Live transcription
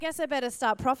Guess I better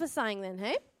start prophesying then,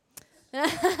 hey?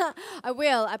 I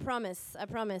will, I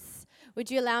promise. Would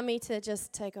you allow me to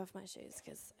just take off my shoes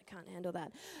because I can't handle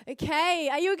that? Okay,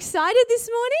 are you excited this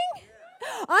morning?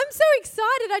 Yeah. I'm so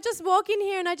excited. I just walk in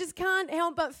here and I just can't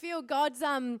help but feel God's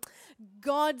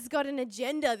got an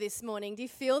agenda this morning. Do you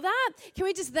feel that? Can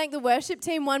we just thank the worship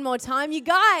team one more time, you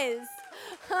guys?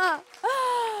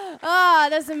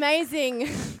 That's amazing.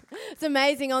 It's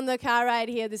amazing. On the car ride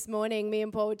here this morning, me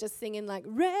and Paul were just singing like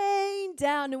rain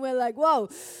down, and we're like, whoa,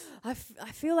 I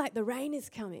feel like the rain is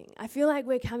coming. I feel like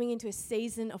we're coming into a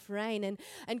season of rain.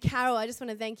 And Carol, I just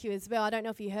want to thank you as well. I don't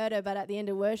know if you heard her, but at the end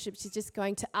of worship, she's just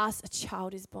going to us, a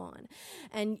child is born.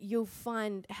 And you'll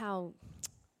find how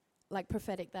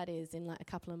prophetic that is in a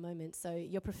couple of moments. So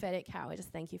you're prophetic, Carol. I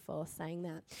just thank you for saying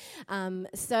that.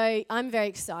 So I'm very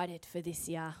excited for this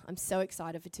year. I'm so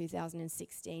excited for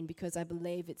 2016 because I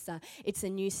believe it's a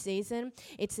new season.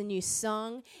 It's a new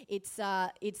song. It's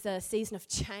a season of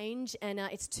change, and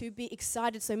it's to be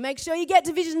excited. So make sure you get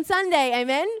to Vision Sunday.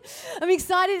 Amen. I'm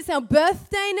excited. It's our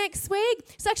birthday next week.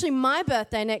 It's actually my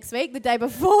birthday next week, the day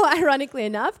before, ironically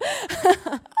enough.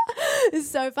 It's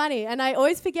so funny. And I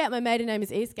always forget my maiden name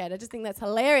is Eastgate. I just think that's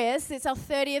hilarious. It's our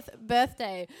 30th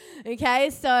birthday. Okay,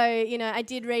 so, I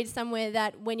did read somewhere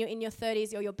that when you're in your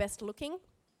 30s, you're your best looking.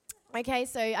 Okay,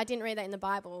 so I didn't read that in the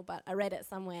Bible, but I read it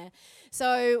somewhere.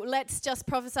 So let's just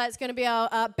prophesy it's going to be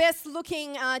our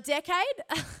best-looking decade.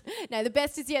 No, the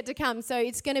best is yet to come. So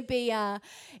it's going to be,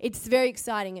 it's very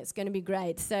exciting. It's going to be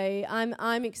great. So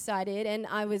I'm excited, and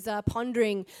I was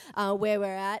pondering where we're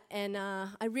at, and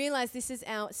I realized this is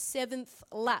our 7th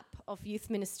lap of youth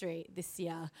ministry this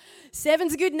year.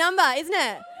 7's a good number, isn't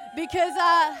it? Because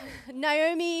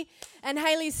Naomi and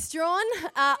Hayley Strawn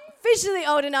are officially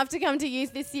old enough to come to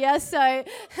youth this year, so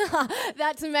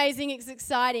that's amazing. It's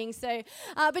exciting. So,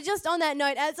 but just on that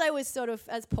note, as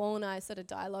as Paul and I sort of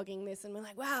dialoguing this, and we're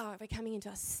like, wow, we're coming into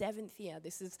our 7th year.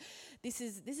 This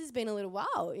has been a little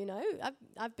while.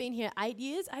 I've been here 8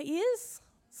 years. 8 years.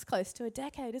 It's close to a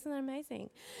decade. Isn't that amazing?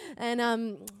 And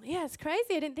it's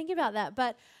crazy. I didn't think about that,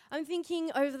 but I'm thinking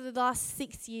over the last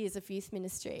 6 years of youth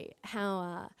ministry,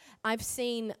 how I've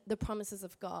seen the promises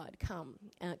of God come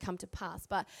to pass.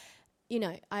 But,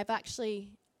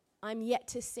 I'm yet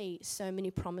to see so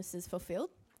many promises fulfilled.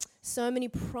 So many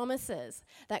promises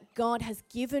that God has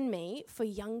given me for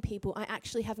young people I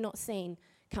actually have not seen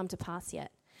come to pass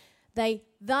yet. They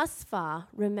thus far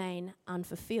remain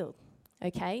unfulfilled.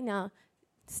 Okay, now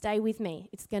stay with me.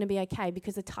 It's going to be okay,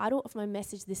 because the title of my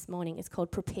message this morning is called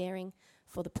Preparing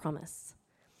for the Promise.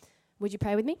 Would you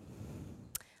pray with me?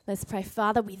 Let's pray.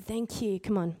 Father, we thank you.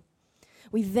 Come on.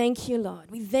 We thank you, Lord.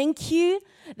 We thank you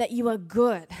that you are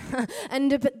good.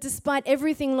 And despite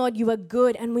everything, Lord, you are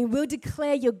good. And we will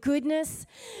declare your goodness.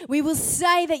 We will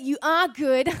say that you are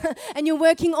good and you're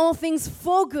working all things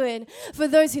for good for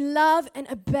those who love and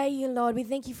obey you, Lord. We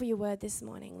thank you for your word this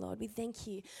morning, Lord. We thank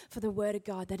you for the word of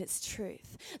God, that it's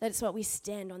truth, that it's what we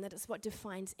stand on, that it's what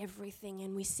defines everything,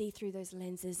 and we see through those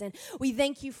lenses. And we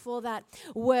thank you for that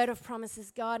word of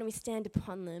promises, God, and we stand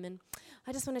upon them. And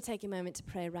I just want to take a moment to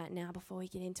pray right now before we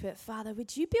get into it. Father,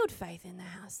 would you build faith in the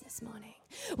house this morning?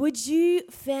 Would you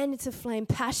fan into flame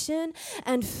passion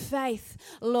and faith,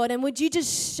 Lord? And would you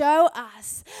just show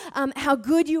us how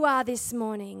good you are this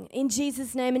morning? In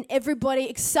Jesus' name. And everybody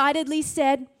excitedly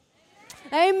said,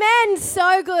 Amen.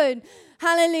 So good.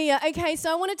 Hallelujah. Okay,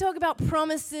 so I want to talk about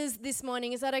promises this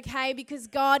morning. Is that okay? Because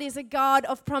God is a God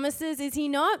of promises, is he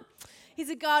not? He's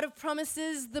a God of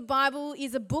promises. The Bible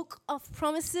is a book of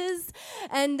promises.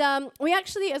 And we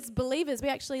actually, as believers, we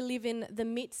actually live in the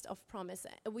midst of promise.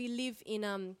 We live in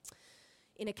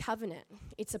a covenant.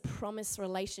 It's a promise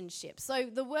relationship. So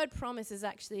the word promise is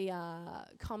actually a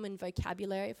common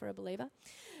vocabulary for a believer.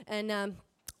 And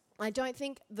I don't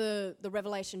think the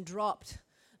revelation dropped,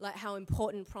 like how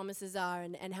important promises are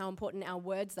and how important our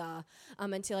words are,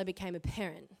 until I became a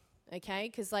parent.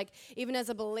 Okay, because even as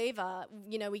a believer,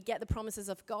 we get the promises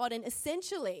of God, and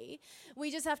essentially we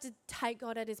just have to take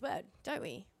God at his word, don't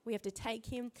we? We have to take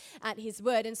him at his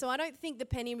word. And so I don't think the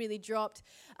penny really dropped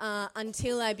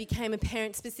until I became a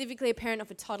parent, specifically a parent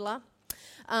of a toddler.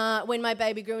 When my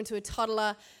baby grew into a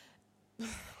toddler,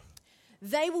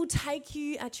 they will take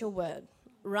you at your word.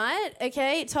 Right?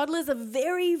 Okay, toddlers are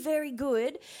very, very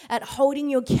good at holding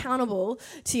you accountable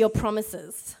to your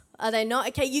promises. Are they not?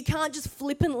 Okay, you can't just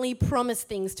flippantly promise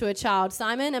things to a child.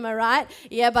 Simon, am I right?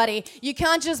 Yeah, buddy. You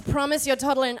can't just promise your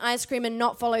toddler an ice cream and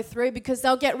not follow through, because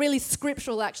they'll get really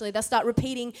scriptural, actually. They'll start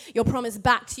repeating your promise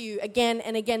back to you again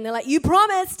and again. They're like, you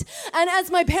promised. And as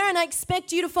my parent, I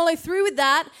expect you to follow through with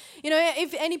that.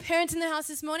 If any parents in the house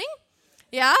this morning?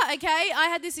 Yeah, okay. I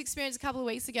had this experience a couple of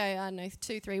weeks ago, I don't know,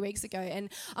 2-3 weeks ago,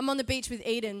 and I'm on the beach with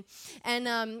Eden,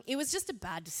 and it was just a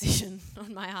bad decision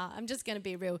on my heart. I'm just going to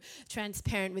be real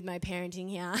transparent with my parenting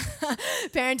here.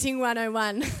 Parenting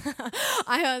 101.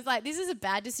 I was like, this is a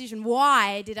bad decision.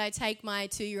 Why did I take my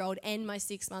 2-year-old and my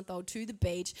 6-month-old to the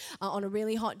beach on a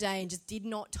really hot day and just did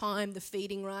not time the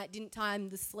feeding right, didn't time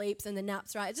the sleeps and the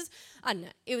naps right? I don't know.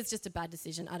 It was just a bad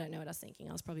decision. I don't know what I was thinking.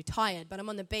 I was probably tired, but I'm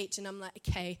on the beach and I'm like,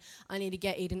 okay, I need to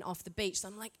get Eden off the beach. So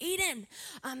I'm like, Eden,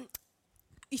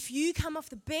 if you come off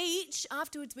the beach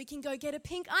afterwards, we can go get a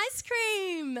pink ice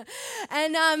cream.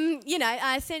 And,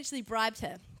 I essentially bribed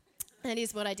her. That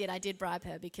is what I did. I did bribe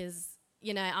her because,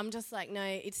 I'm just like, no,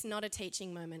 it's not a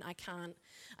teaching moment.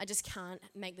 I just can't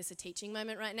make this a teaching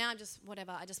moment right now. I just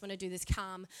want to do this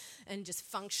calm and just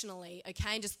functionally,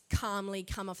 okay, and just calmly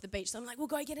come off the beach. So I'm like, we'll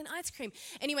go get an ice cream.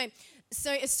 Anyway,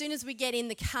 so as soon as we get in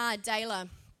the car, Dayla,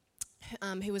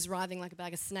 who was writhing like a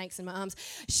bag of snakes in my arms,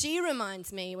 she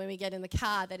reminds me when we get in the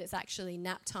car that it's actually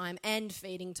nap time and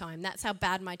feeding time. That's how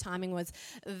bad my timing was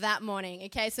that morning,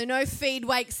 okay? So no feed,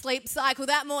 wake, sleep cycle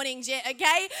that morning, Jet,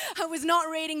 okay? I was not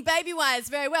reading Baby Wires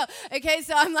very well, okay?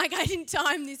 So I'm like, I didn't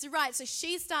time this right. So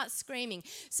she starts screaming.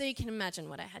 So you can imagine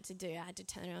what I had to do. I had to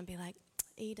turn around and be like,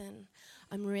 Eden,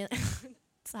 I'm really...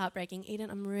 It's heartbreaking. Eden,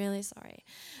 I'm really sorry,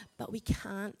 but we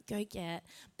can't go get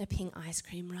a pink ice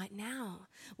cream right now.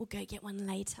 We'll go get one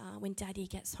later. When Daddy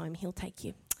gets home, he'll take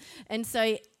you. And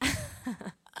so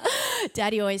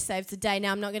Daddy always saves the day.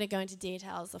 Now, I'm not going to go into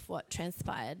details of what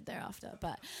transpired thereafter,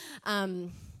 but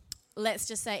let's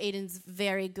just say Eden's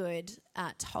very good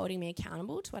at holding me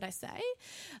accountable to what I say.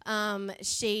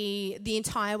 She, the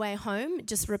entire way home,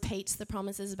 just repeats the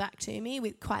promises back to me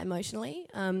quite emotionally.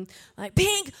 Like,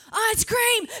 pink ice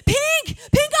cream, pink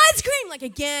ice cream, like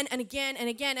again and again and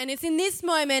again. And it's in this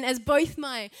moment, as both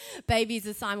my babies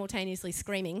are simultaneously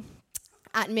screaming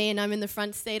at me and I'm in the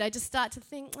front seat, I just start to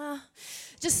think,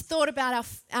 just thought about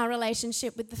our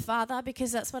relationship with the Father,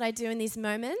 because that's what I do in these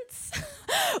moments.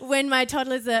 When my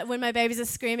babies are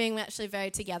screaming, we're actually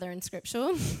very together and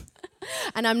scriptural.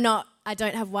 And I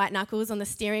don't have white knuckles on the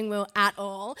steering wheel at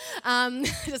all.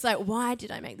 Just like, why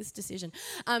did I make this decision?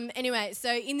 Anyway,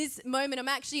 so in this moment,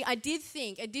 I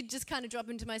did just kind of drop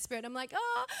into my spirit. I'm like,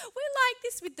 we're like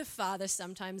this with the Father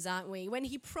sometimes, aren't we? When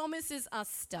he promises us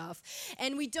stuff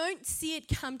and we don't see it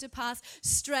come to pass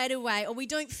straight away, or we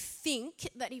don't think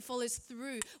that he follows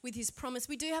through with his promise,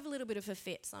 we do have a little bit of a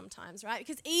fit sometimes, right?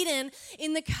 Because Eden,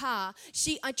 in the car,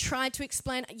 I tried to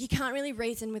explain, you can't really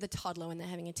reason with a toddler when they're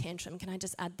having a tantrum. Can I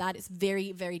just add that? It's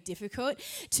very, very difficult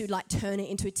to turn it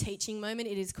into a teaching moment.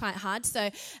 It is quite hard. So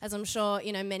as I'm sure,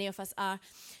 many of us are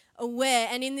aware,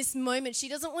 and in this moment, she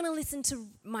doesn't want to listen to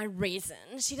my reason.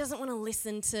 She doesn't want to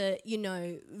listen to,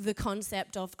 the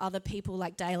concept of other people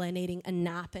like Dayla needing a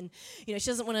nap, and, she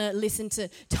doesn't want to listen to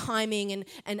timing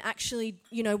and actually,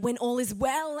 when all is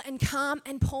well and calm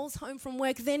and Paul's home from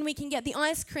work, then we can get the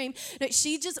ice cream. No,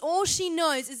 all she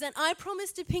knows is that I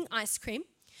promised a pink ice cream,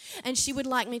 and she would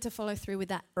like me to follow through with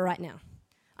that right now.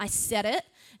 I said it,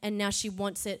 and now she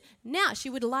wants it now.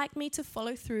 She would like me to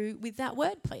follow through with that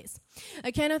word, please.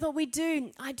 Okay, and I thought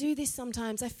I do this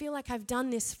sometimes. I feel like I've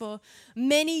done this for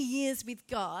many years with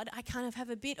God. I kind of have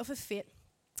a bit of a fit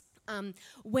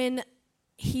when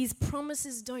his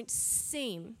promises don't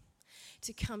seem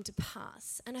to come to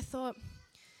pass. And I thought,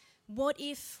 what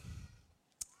if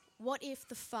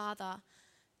the Father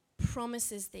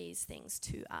promises these things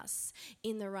to us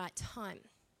in the right time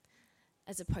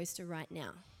as opposed to right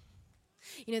now?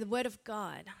 The Word of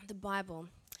God, the Bible,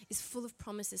 is full of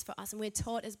promises for us, and we're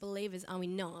taught as believers, are we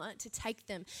not, to take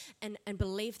them and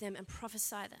believe them and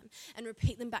prophesy them and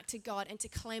repeat them back to God and to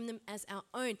claim them as our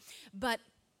own. But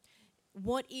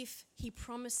what if he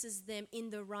promises them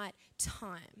in the right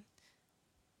time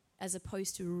as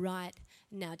opposed to right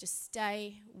now? Just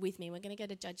stay with me. We're going to go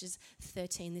to Judges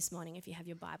 13 this morning if you have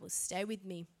your Bibles. Stay with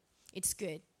me. It's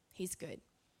good. He's good.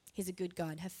 He's a good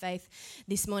God. Have faith.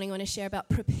 This morning I want to share about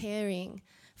preparing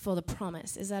for the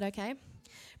promise. Is that okay?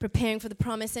 Preparing for the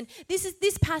promise. And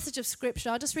this passage of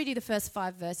scripture, I'll just read you the first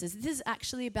 5 verses. This is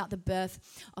actually about the birth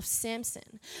of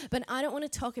Samson. But I don't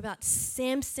want to talk about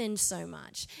Samson so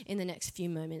much in the next few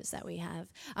moments that we have.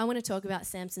 I want to talk about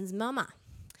Samson's mama.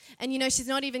 And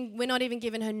we're not even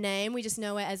given her name. We just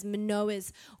know her as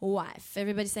Manoah's wife.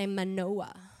 Everybody say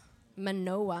Manoah.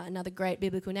 Manoah, another great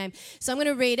biblical name. So I'm going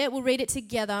to read it. We'll read it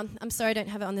together. I'm sorry I don't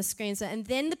have it on the screen. So, and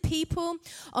then the people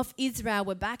of Israel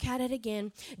were back at it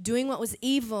again, doing what was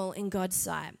evil in God's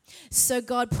sight. So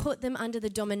God put them under the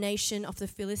domination of the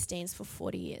Philistines for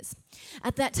 40 years.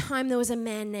 At that time, there was a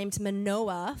man named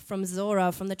Manoah from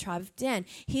Zorah, from the tribe of Dan.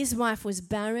 His wife was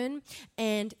barren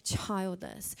and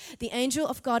childless. The angel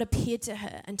of God appeared to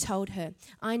her and told her,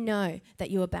 I know that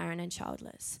you are barren and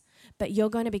childless, but you're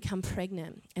going to become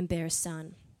pregnant and bear a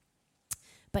son.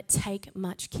 But take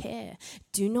much care.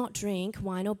 Do not drink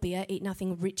wine or beer, eat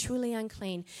nothing ritually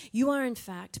unclean. You are in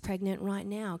fact pregnant right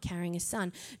now, carrying a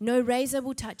son. No razor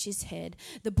will touch his head.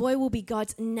 The boy will be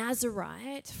God's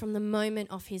Nazarite from the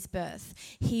moment of his birth.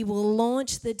 He will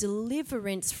launch the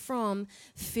deliverance from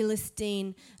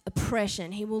Philistine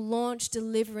oppression. He will launch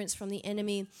deliverance from the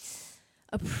enemy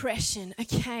oppression.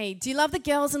 Okay, do you love the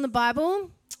girls in the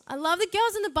Bible? I love the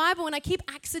girls in the Bible, and I keep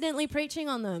accidentally preaching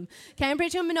on them. Okay, I'm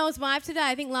preaching on Manoah's wife today.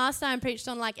 I think last time I preached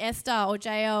on like Esther or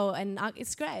Jael, and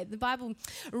it's great. The Bible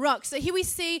rocks. So here we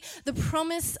see the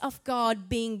promise of God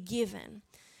being given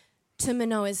to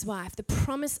Manoah's wife. The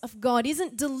promise of God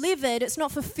isn't delivered. It's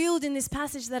not fulfilled in this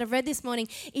passage that I've read this morning.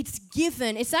 It's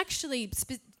given. It's actually,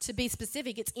 to be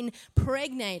specific, it's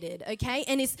impregnated, okay?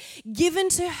 And it's given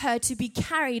to her to be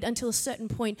carried until a certain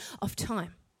point of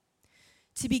time.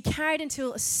 To be carried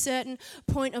until a certain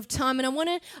point of time. And I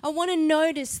want to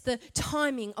notice the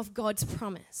timing of God's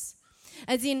promise.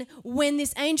 As in, when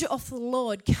this angel of the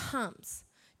Lord comes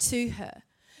to her.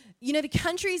 You know, the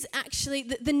country is actually,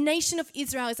 the nation of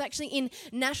Israel is actually in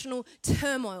national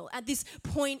turmoil at this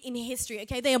point in history,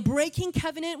 okay? They are breaking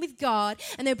covenant with God,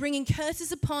 and they're bringing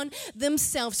curses upon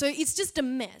themselves. So it's just a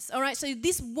mess, all right? So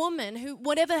this woman, who,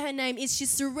 whatever her name is, she's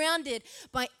surrounded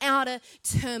by outer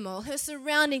turmoil. Her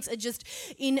surroundings are just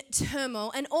in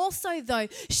turmoil. And also, though,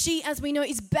 she, as we know,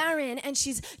 is barren and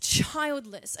she's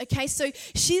childless, okay? So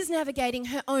she's navigating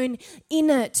her own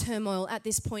inner turmoil at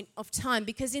this point of time,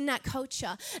 because in that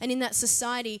culture and in that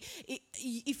society,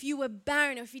 if you were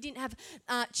barren or if you didn't have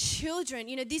children,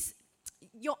 you know,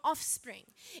 your offspring,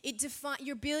 it defined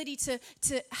your ability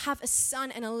to have a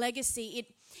son and a legacy.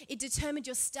 It determined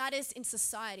your status in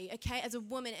society, okay, as a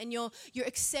woman, and your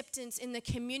acceptance in the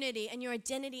community, and your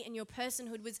identity and your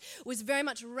personhood was very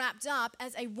much wrapped up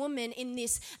as a woman in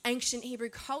this ancient Hebrew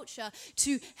culture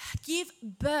to give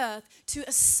birth to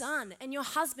a son, and your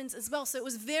husbands as well. So it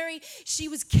was she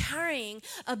was carrying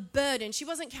a burden. She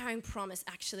wasn't carrying promise,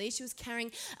 actually. She was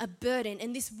carrying a burden.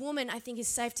 And this woman, I think, is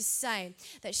safe to say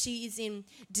that she is in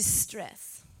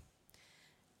distress.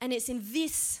 And it's in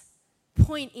this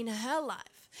point in her life,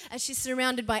 as she's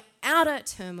surrounded by outer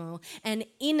turmoil and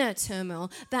inner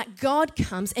turmoil, that God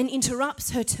comes and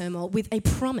interrupts her turmoil with a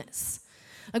promise.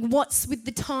 Like, what's with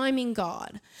the timing,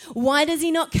 God? Why does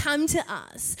he not come to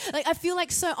us? Like, I feel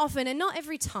like so often, and not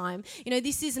every time, you know,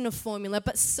 this isn't a formula,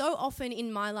 but so often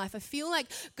in my life, I feel like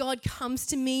God comes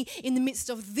to me in the midst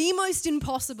of the most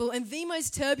impossible and the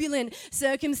most turbulent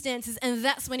circumstances, and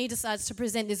that's when he decides to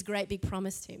present this great big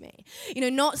promise to me. You know,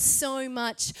 not so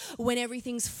much when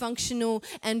everything's functional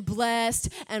and blessed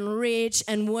and rich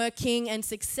and working and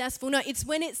successful. No, it's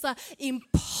when it's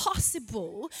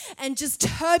impossible and just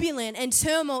turbulent and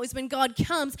turmoil is when God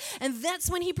comes, and that's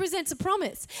when he presents a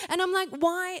promise. And I'm like,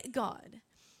 why, God?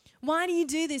 Why do you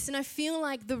do this? And I feel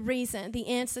like the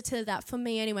answer to that, for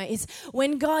me anyway, is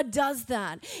when God does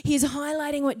that, he's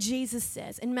highlighting what Jesus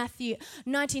says. In Matthew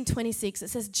 19:26, it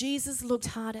says, Jesus looked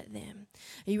hard at them.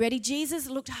 Are you ready? Jesus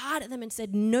looked hard at them and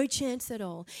said, no chance at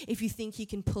all if you think you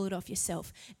can pull it off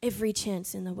yourself. Every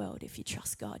chance in the world if you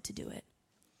trust God to do it.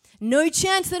 No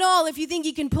chance at all if you think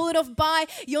you can pull it off by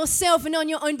yourself and on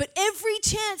your own, but every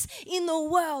chance in the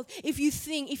world if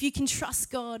you can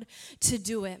trust God to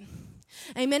do it.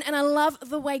 Amen. And I love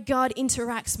the way God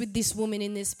interacts with this woman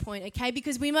in this point, okay?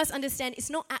 Because we must understand it's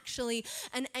not actually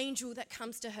an angel that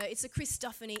comes to her. It's a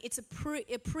Christophany. It's a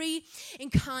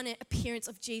pre-incarnate appearance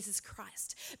of Jesus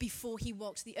Christ before he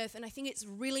walked the earth. And I think it's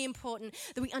really important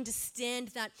that we understand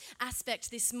that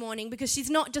aspect this morning, because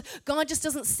God just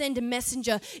doesn't send a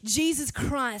messenger. Jesus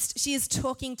Christ, she is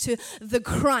talking to the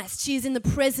Christ. She is in the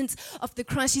presence of the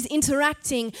Christ. She's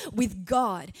interacting with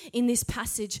God in this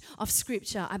passage of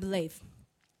Scripture, I believe.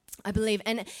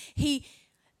 And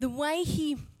the way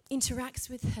he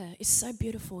interacts with her is so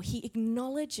beautiful. He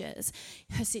acknowledges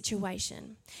her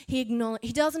situation. He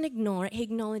doesn't ignore it. He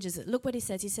acknowledges it. Look what he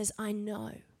says. He says, I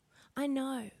know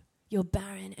you're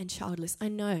barren and childless. I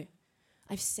know.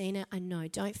 I've seen it. I know.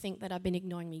 Don't think that I've been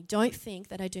ignoring me. Don't think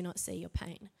that I do not see your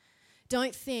pain.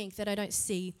 Don't think that I don't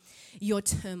see your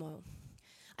turmoil.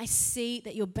 I see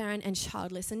that you're barren and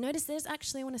childless. And notice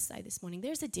I want to say this morning,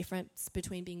 there's a difference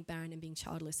between being barren and being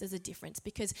childless. There's a difference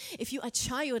because if you are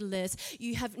childless,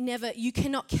 you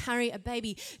cannot carry a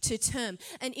baby to term.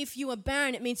 And if you are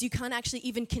barren, it means you can't actually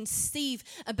even conceive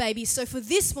a baby. So for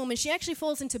this woman, she actually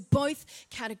falls into both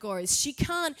categories. She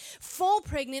can't fall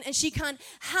pregnant and she can't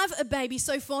have a baby.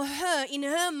 So for her, in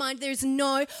her mind, there's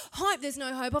no hope. There's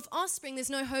no hope of offspring. There's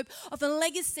no hope of a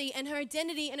legacy, and her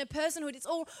identity and her personhood, it's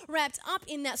all wrapped up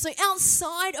in that. So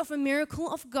outside of a miracle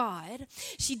of God,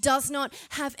 she does not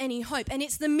have any hope. And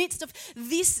it's the midst of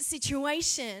this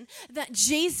situation that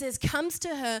Jesus comes to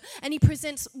her and he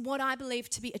presents what I believe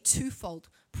to be a twofold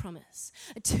promise.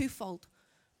 A twofold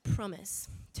promise.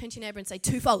 Turn to your neighbor and say,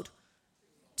 twofold.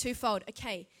 Twofold.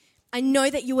 Okay. I know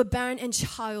that you were barren and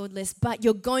childless, but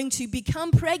you're going to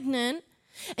become pregnant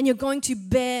and you're going to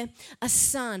bear a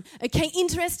son. Okay,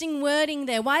 interesting wording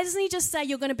there. Why doesn't he just say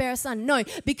you're going to bear a son? No,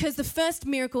 because the first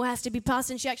miracle has to be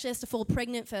passed and she actually has to fall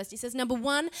pregnant first. He says, number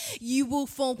one, you will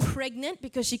fall pregnant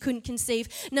because she couldn't conceive.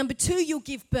 Number two, you'll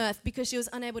give birth because she was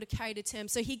unable to carry to term.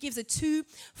 So he gives a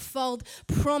twofold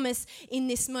promise in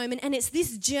this moment. And it's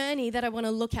this journey that I want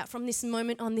to look at from this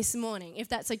moment on this morning, if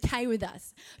that's okay with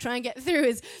us. Try and get through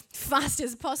as fast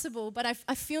as possible. But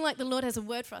I feel like the Lord has a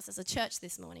word for us as a church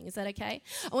this morning. Is that okay?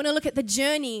 I want to look at the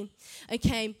journey,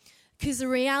 okay, because the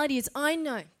reality is I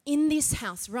know in this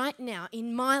house right now,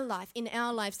 in my life, in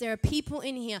our lives, there are people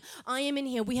in here, I am in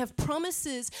here, we have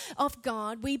promises of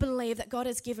God we believe that God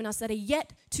has given us that are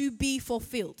yet to be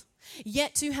fulfilled,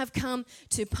 yet to have come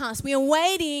to pass. We are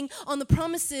waiting on the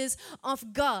promises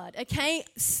of God, okay?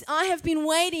 I have been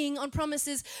waiting on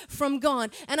promises from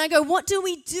God. And I go, what do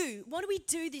we do? What do we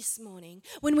do this morning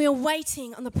when we are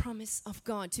waiting on the promise of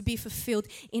God to be fulfilled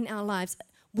in our lives?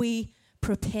 We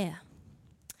prepare.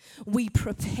 We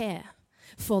prepare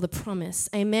for the promise.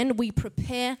 Amen? We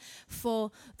prepare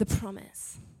for the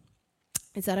promise.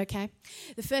 Is that okay?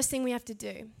 The first thing we have to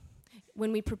do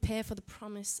when we prepare for the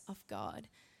promise of God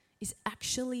is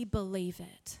actually believe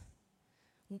it.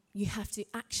 You have to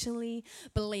actually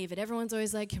believe it. Everyone's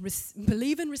always like,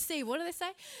 believe and receive. What do they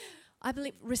say? I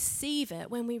believe receive it.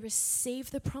 When we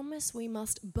receive the promise, we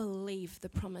must believe the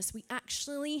promise. We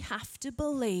actually have to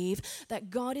believe that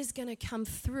God is going to come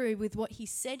through with what he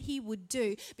said he would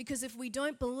do. Because if we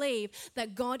don't believe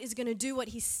that God is going to do what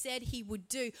he said he would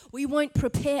do, we won't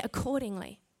prepare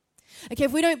accordingly. Okay,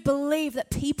 if we don't believe that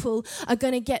people are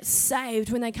going to get saved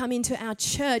when they come into our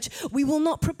church, we will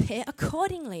not prepare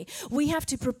accordingly. We have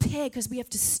to prepare because we have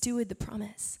to steward the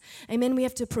promise. Amen. We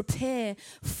have to prepare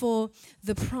for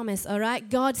the promise, all right?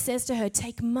 God says to her,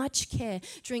 take much care,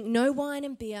 drink no wine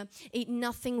and beer, eat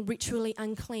nothing ritually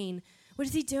unclean. What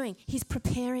is he doing? He's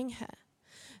preparing her,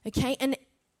 okay?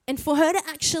 And for her to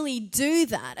actually do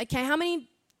that, okay, how many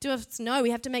do us know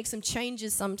we have to make some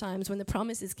changes sometimes when the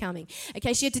promise is coming?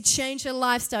 Okay, she had to change her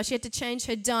lifestyle. She had to change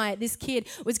her diet. This kid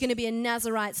was going to be a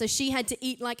Nazarite, so she had to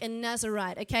eat like a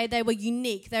Nazarite. Okay, they were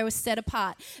unique. They were set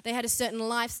apart. They had a certain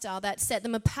lifestyle that set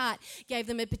them apart, gave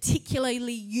them a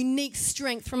particularly unique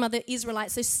strength from other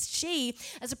Israelites. So she,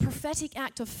 as a prophetic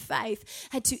act of faith,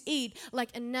 had to eat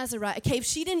like a Nazarite. Okay, if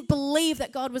she didn't believe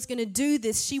that God was going to do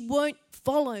this, she won't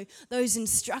follow those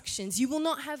instructions. You will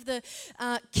not have the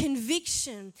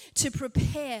conviction to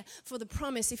prepare for the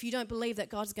promise if you don't believe that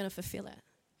God's going to fulfill it,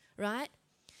 right?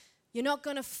 You're not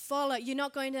going to follow, you're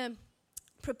not going to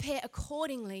prepare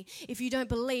accordingly if you don't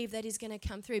believe that he's going to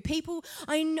come through. People,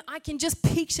 I can just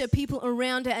picture people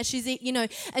around her as she's,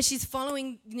 as she's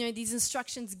following, these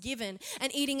instructions given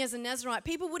and eating as a Nazarite.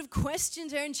 People would have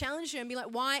questioned her and challenged her and be like,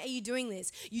 why are you doing this?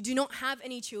 You do not have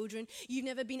any children. You've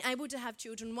never been able to have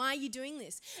children. Why are you doing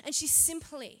this? And she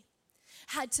simply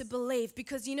had to believe,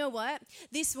 because you know what?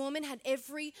 This woman had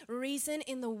every reason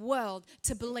in the world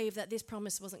to believe that this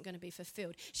promise wasn't going to be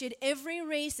fulfilled. She had every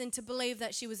reason to believe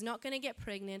that she was not going to get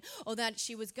pregnant or that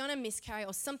she was going to miscarry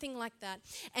or something like that.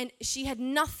 And she had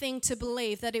nothing to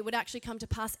believe that it would actually come to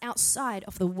pass outside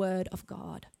of the word of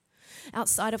God.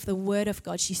 Outside of the word of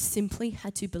God, she simply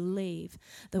had to believe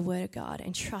the word of God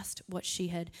and trust what she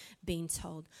had been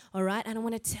told. All right? And I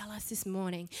want to tell us this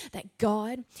morning that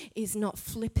God is not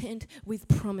flippant with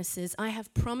promises. I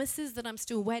have promises that I'm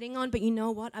still waiting on, but you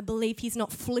know what? I believe he's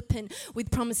not flippant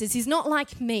with promises. He's not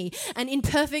like me, an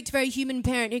imperfect, very human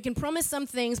parent who can promise some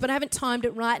things, but I haven't timed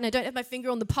it right and I don't have my finger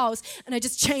on the pulse and I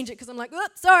just change it because I'm like, oh,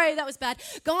 sorry, that was bad.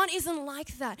 God isn't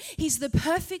like that. He's the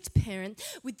perfect parent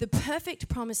with the perfect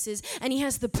promises, and he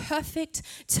has the perfect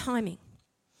timing.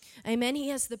 Amen. He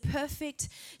has the perfect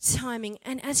timing.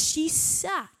 And as she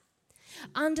sat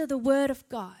under the word of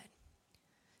God,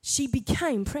 she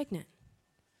became pregnant.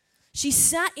 She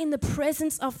sat in the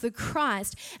presence of the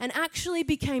Christ and actually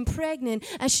became pregnant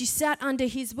as she sat under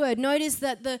his word. Notice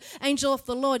that the angel of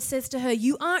the Lord says to her,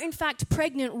 you are in fact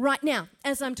pregnant right now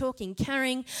as I'm talking,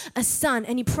 carrying a son.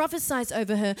 And he prophesies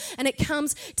over her and it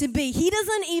comes to be.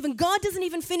 God doesn't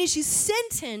even finish his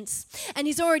sentence and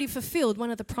he's already fulfilled one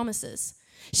of the promises.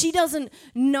 She doesn't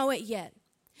know it yet.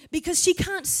 Because she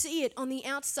can't see it on the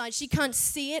outside. She can't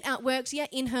see it outworked yet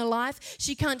in her life.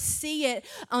 She can't see it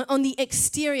on the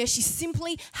exterior. She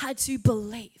simply had to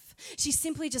believe. She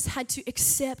simply just had to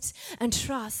accept and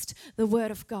trust the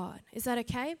word of God. Is that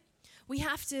okay? We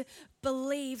have to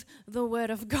believe the word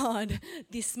of God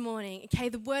this morning. Okay,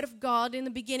 the word of God in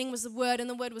the beginning was the word, and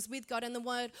the word was with God, and the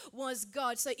word was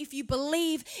God. So if you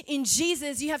believe in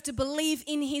Jesus, you have to believe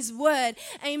in his word.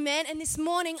 Amen. And this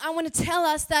morning I want to tell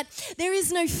us that there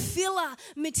is no filler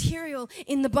material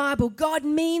in the Bible. God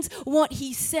means what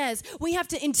he says. We have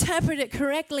to interpret it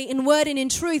correctly in word and in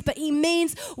truth, but he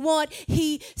means what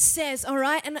he says. All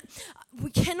right. And we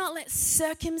cannot let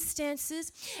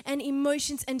circumstances and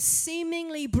emotions and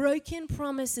seemingly broken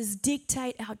promises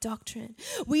dictate our doctrine.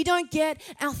 We don't get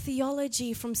our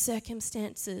theology from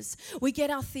circumstances. We get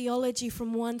our theology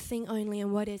from one thing only,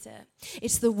 and what is it?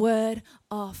 It's the word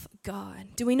of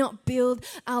God. Do we not build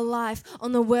our life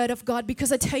on the word of God?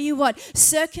 Because I tell you what,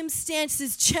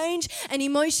 circumstances change and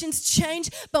emotions change,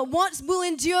 but what will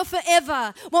endure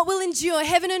forever? What will endure?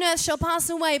 Heaven and earth shall pass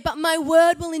away, but my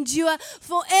word will endure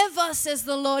forever, says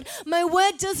the Lord. My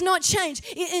word does not change.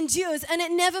 It endures and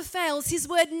it never fails. His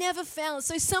word never fails.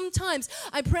 So sometimes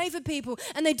I pray for people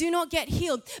and they do not get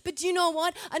healed. But do you know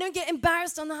what? I don't get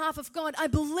embarrassed on behalf of God. I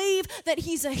believe that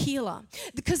he's a healer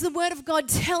because the word of God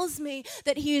tells me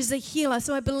that he is a healer.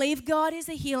 So I believe God is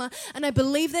a healer, and I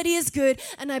believe that he is good,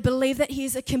 and I believe that he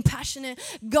is a compassionate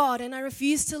God, and I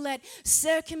refuse to let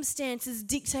circumstances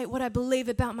dictate what I believe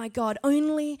about my God.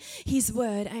 Only his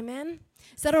word. Amen.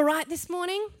 Is that all right this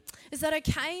morning? Is that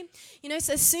okay? You know,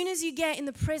 so as soon as you get in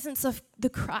the presence of the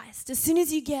Christ, as soon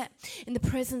as you get in the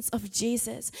presence of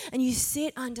Jesus and you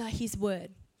sit under his word,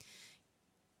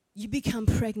 you become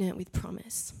pregnant with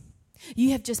promise.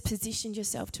 You have just positioned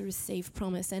yourself to receive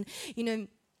promise. And, you know,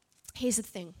 here's the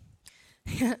thing.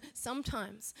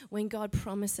 Sometimes when God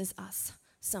promises us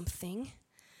something,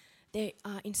 there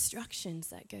are instructions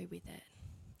that go with it.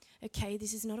 Okay,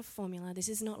 this is not a formula, this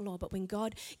is not law, but when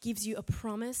God gives you a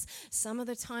promise, some of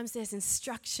the times there's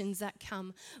instructions that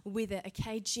come with it.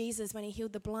 Okay, Jesus, when he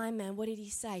healed the blind man, what did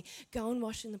he say? Go and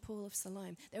wash in the pool of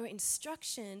Siloam. There were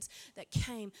instructions that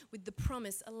came with the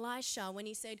promise. Elisha, when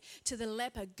he said to the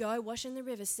leper, go wash in the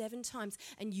river 7 times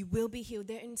and you will be healed.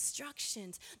 There are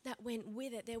instructions that went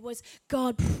with it. There was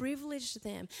God privileged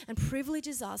them and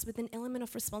privileges us with an element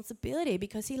of responsibility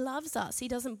because he loves us. He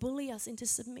doesn't bully us into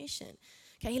submission.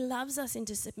 Okay, he loves us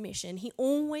into submission. He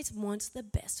always wants the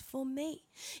best for me.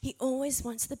 He always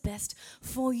wants the best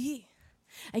for you.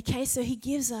 Okay, so he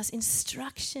gives us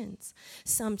instructions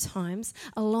sometimes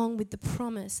along with the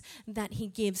promise that he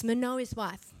gives. Manoah's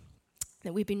wife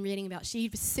that we've been reading about, she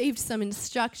received some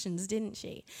instructions, didn't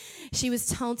she? She was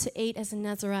told to eat as a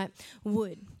Nazarite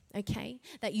would. Okay,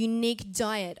 that unique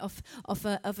diet of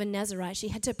a Nazarite. She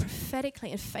had to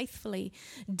prophetically and faithfully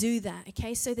do that.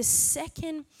 Okay, so the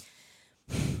second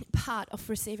part of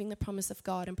receiving the promise of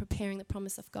God and preparing the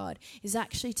promise of God is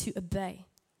actually to obey,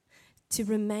 to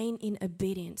remain in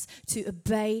obedience, to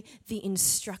obey the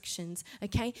instructions.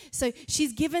 Okay, so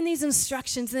she's given these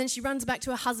instructions, and then she runs back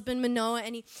to her husband Manoah,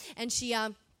 and she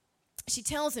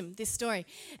tells him this story,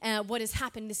 what has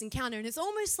happened, this encounter, and it's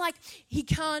almost like he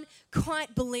can't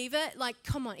quite believe it. Like,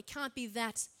 come on, it can't be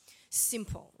that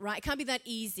simple, right? It can't be that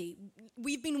easy.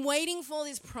 We've been waiting for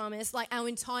this promise like our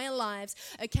entire lives.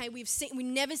 Okay, we've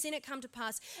never seen it come to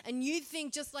pass, and you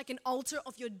think just like an altar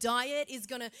of your diet is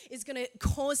gonna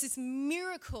cause this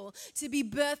miracle to be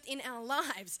birthed in our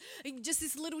lives. Just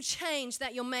this little change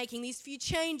that you're making, these few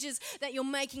changes that you're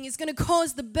making is gonna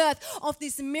cause the birth of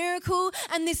this miracle,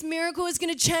 and this miracle is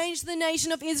gonna change the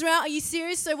nation of Israel. Are you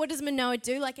serious? So what does Manoah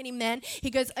do? Like any man, he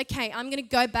goes, okay, I'm gonna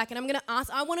go back and I'm gonna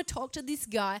ask, I want to talk to this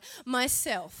guy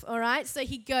myself. All right, so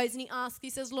he goes and he asks, he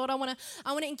says, Lord, I want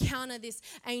to encounter this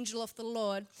angel of the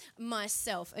Lord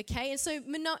myself. Okay, and so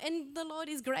Manoah, and the Lord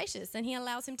is gracious and he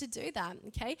allows him to do that.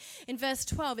 Okay, in verse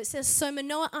 12 it says, so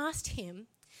Manoah asked him,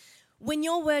 when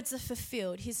your words are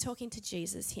fulfilled, he's talking to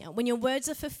Jesus here, when your words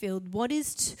are fulfilled, what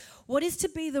is to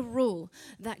be the rule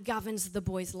that governs the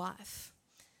boy's life?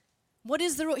 What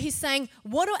is the rule? He's saying,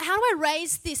 how do I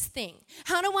raise this thing?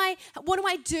 What do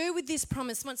I do with this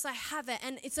promise once I have it?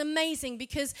 And it's amazing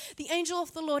because the angel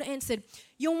of the Lord answered,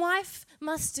 your wife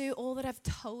must do all that I've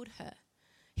told her.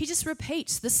 he just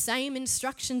repeats the same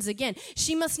instructions again.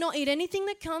 She must not eat anything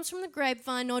that comes from the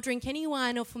grapevine, nor drink any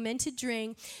wine or fermented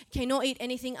drink. Okay, nor eat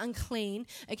anything unclean.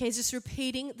 Okay, he's just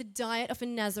repeating the diet of a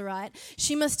Nazarite.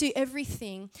 She must do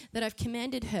everything that I've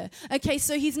commanded her. Okay,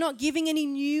 so he's not giving any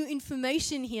new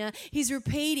information here. He's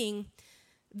repeating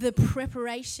the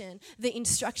preparation, the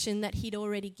instruction that he'd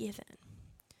already given.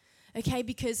 Okay,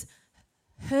 because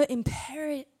her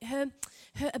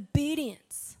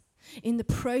obedience in the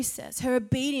process, her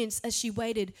obedience as she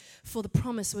waited for the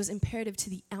promise was imperative to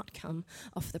the outcome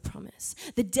of the promise.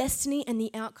 The destiny and the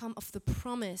outcome of the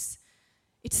promise,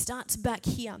 it starts back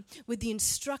here with the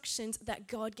instructions that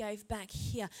God gave back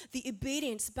here, the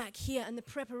obedience back here, and the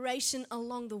preparation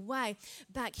along the way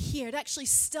back here. It actually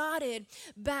started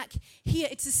back here.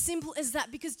 It's as simple as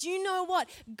that, because do you know what?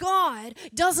 God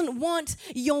doesn't want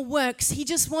your works. He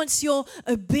just wants your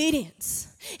obedience.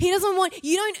 He doesn't want,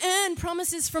 you don't earn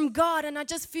promises from God, and I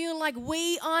just feel like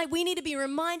we need to be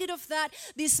reminded of that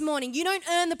this morning. You don't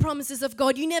earn the promises of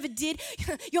God. You never did.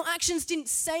 Your actions didn't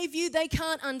save you. They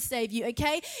can't unsave you,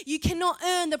 okay? You cannot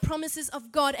earn the promises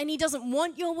of God, and He doesn't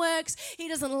want your works. He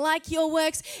doesn't like your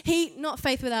works. Not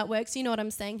faith without works. You know what I'm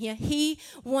saying here. He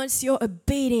wants your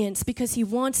obedience because He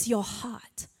wants your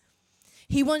heart.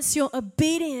 He wants your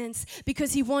obedience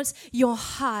because He wants your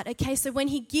heart. Okay, so when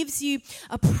He gives you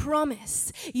a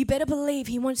promise, you better believe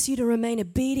He wants you to remain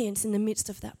obedient in the midst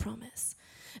of that promise.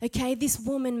 Okay, this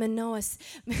woman, Manoah's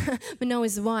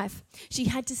wife, she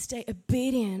had to stay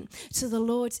obedient to the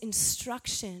Lord's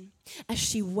instruction as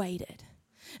she waited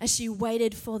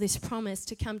for this promise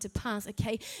to come to pass,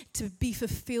 okay, to be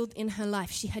fulfilled in her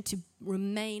life. She had to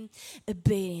remain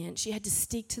obedient. She had to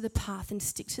stick to the path and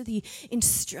stick to the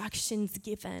instructions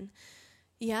given.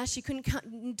 Yeah, she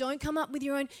don't come up with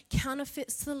your own counterfeit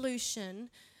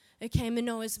solution. Okay,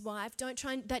 Manoah's wife,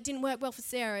 that didn't work well for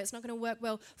Sarah. It's not going to work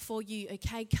well for you,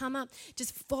 okay? Come up,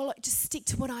 just stick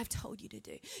to what I've told you to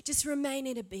do. Just remain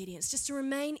in obedience, just to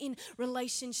remain in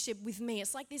relationship with me.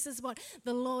 It's like this is what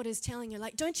the Lord is telling you.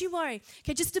 Like, don't you worry,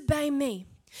 okay, just obey me.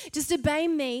 Just obey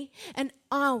me and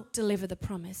I'll deliver the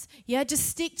promise. Yeah, just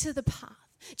stick to the path.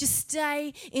 Just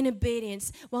stay in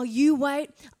obedience. While you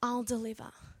wait, I'll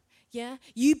deliver. Yeah,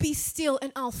 you be still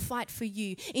and I'll fight for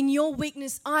you. In your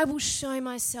weakness, I will show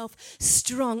myself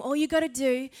strong. All you got to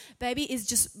do, baby, is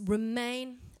just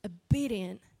remain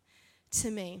obedient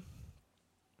to me.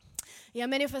 Yeah,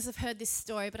 many of us have heard this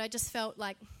story, but I just felt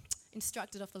like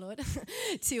instructed of the Lord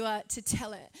to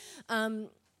tell it.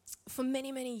 For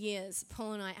many, many years,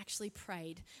 Paul and I actually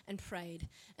prayed, and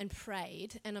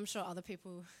I'm sure other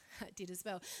people did as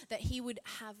well, that he would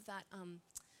have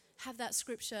that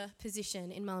scripture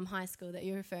position in Mullumbimby High School that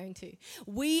you're referring to.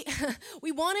 We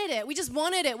wanted it. We just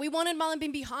wanted it. We wanted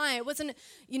Mullumbimby High. It wasn't,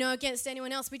 against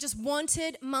anyone else. We just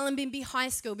wanted Mullumbimby High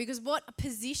School because what a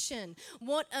position,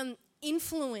 what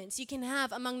influence you can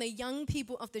have among the young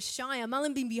people of the Shire.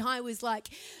 Mullumbimby High was like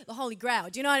the Holy Grail.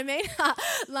 Do you know what I mean?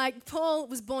 Like Paul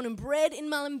was born and bred in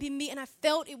Mullumbimby, and I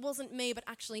felt it wasn't me, but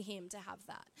actually him to have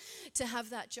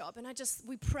that job. And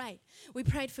we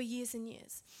prayed for years and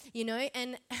years,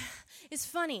 and it's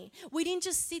funny. We didn't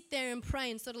just sit there and pray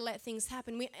and sort of let things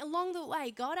happen. Along the way,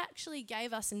 God actually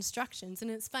gave us instructions, and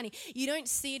it's funny. You don't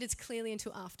see it as clearly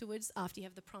until afterwards, after you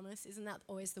have the promise. Isn't that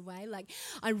always the way? Like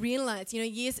I realized,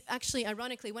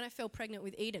 ironically, when I fell pregnant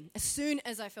with Eden, as soon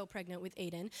as I fell pregnant with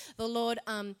Eden, the Lord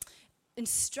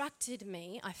instructed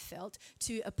me, I felt,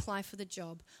 to apply for the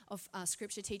job of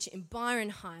scripture teacher in Byron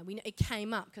High. It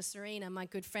came up because Serena, my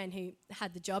good friend who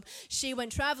had the job, she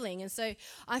went traveling. And so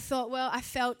I thought,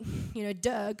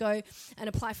 go and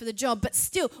apply for the job. But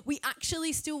still, we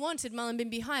actually still wanted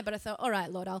Mullumbimby High. But I thought, all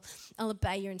right, Lord, I'll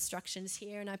obey your instructions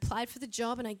here. And I applied for the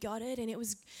job and I got it. And it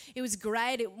was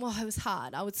great. It was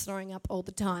hard. I was throwing up all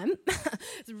the time.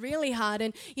 It was really hard.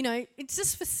 And, it's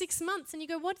just for 6 months. And you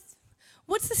go,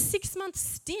 What's the 6-month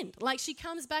stint? Like she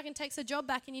comes back and takes her job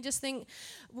back and you just think,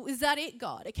 is that it,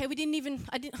 God? Okay,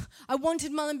 I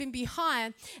wanted Mullumbimby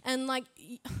High and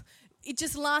it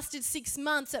just lasted 6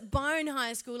 months at Byron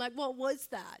High School. Like what was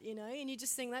that, And you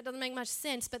just think that doesn't make much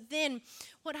sense. But then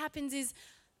what happens is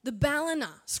the Ballina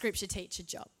scripture teacher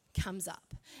job comes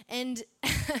up and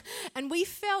we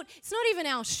felt, it's not even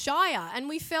our Shire, and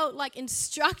we felt like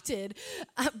instructed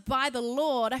by the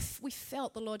Lord. We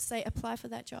felt the Lord say, apply for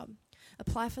that job.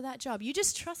 Apply for that job. You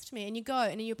just trust me, and you go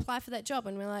and you apply for that job.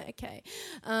 And we're like, okay.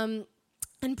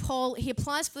 And Paul, he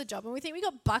applies for the job, and we think we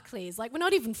got Buckleys. Like, we're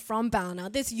not even from Ballina.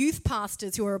 There's youth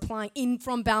pastors who are applying in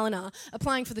from Ballina,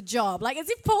 applying for the job. Like, as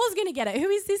if Paul's going to get it. Who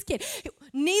is this kid?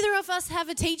 Neither of us have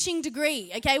a teaching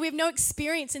degree, okay? We have no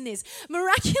experience in this.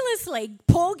 Miraculously,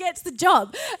 Paul gets the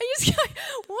job. And you just go,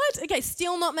 what? Okay,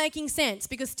 still not making sense,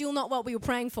 because still not what we were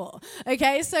praying for,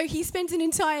 okay? So he spends an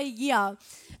entire year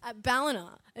at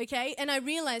Ballina, okay? And I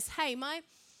realized, hey,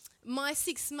 my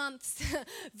 6 months,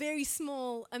 very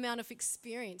small amount of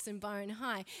experience in Byron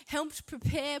High helped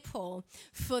prepare Paul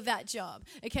for that job,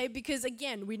 okay? Because,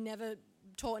 again, we never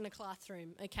taught in a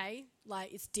classroom, okay?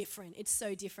 Like, it's different. It's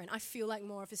so different. I feel like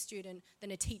more of a student than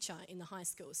a teacher in the high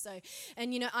school. So,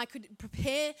 and, I could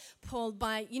prepare Paul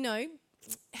by,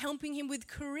 helping him with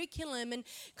curriculum and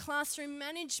classroom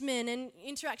management and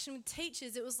interaction with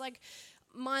teachers. It was like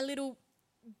my little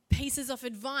pieces of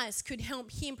advice could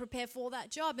help him prepare for that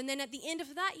job. And then at the end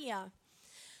of that year,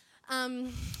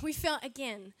 we felt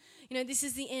again, this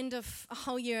is the end of a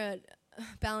whole year at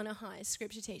Ballina High,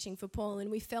 scripture teaching for Paul,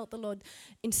 and we felt the Lord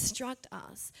instruct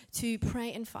us to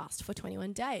pray and fast for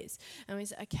 21 days. And we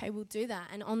said, okay, we'll do that.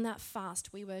 And on that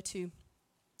fast, we were to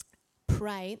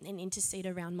pray and intercede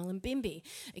around Mullumbimby.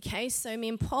 Okay, so me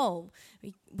and Paul,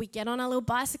 we get on our little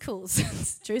bicycles,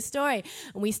 it's a true story,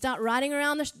 and we start riding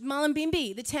around the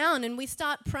Mullumbimby, the town, and we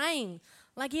start praying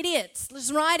like idiots,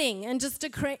 just riding and just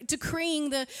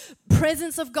decreeing the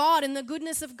presence of God and the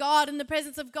goodness of God and the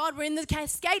presence of God. We're in the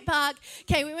skate park.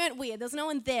 Okay, we weren't weird. There's no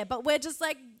one there, but we're just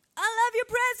like, I love your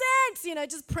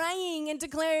presence, just praying and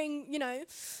declaring,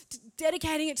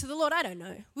 dedicating it to the Lord. I don't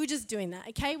know. We were just doing that,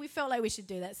 okay? We felt like we should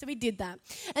do that, so we did that.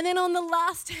 And then on the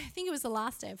last, I think it was the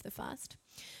last day of the fast,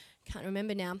 can't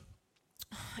remember now,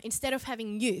 instead of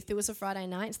having youth, it was a Friday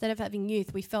night, instead of having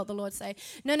youth, we felt the Lord say,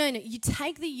 no, you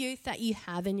take the youth that you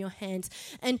have in your hands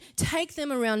and take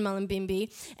them around Mullumbimby,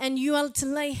 and you are to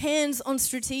lay hands on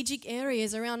strategic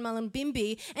areas around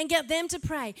Mullumbimby and get them to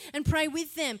pray and pray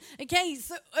with them. Okay,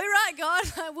 so, all right, God,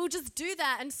 we'll just do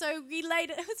that. And so we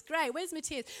laid it was great. Where's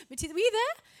Matthias? Matthias, were you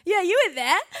there? Yeah, you were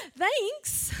there.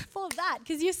 Thanks for that,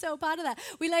 because you're so part of that.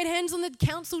 We laid hands on the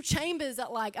council chambers at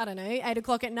 8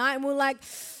 o'clock at night, and we're like,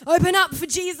 open up for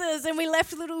Jesus, and we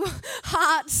left little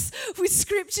hearts with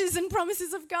scriptures and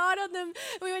promises of God on them.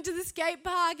 We went to the skate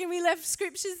park and we left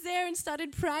scriptures there and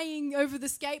started praying over the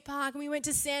skate park, and we went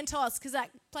to Santos because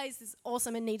that place is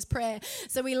awesome and needs prayer.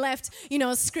 So we left,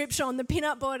 a scripture on the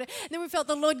pin-up board, and then we felt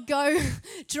the Lord go,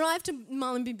 drive to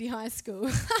Mullumbimby High School.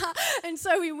 And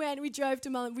so we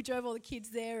drove all the kids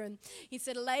there, and he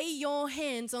said, lay your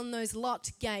hands on those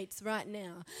locked gates right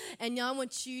now, and I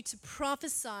want you to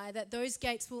prophesy that those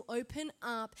gates will open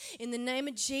up in the name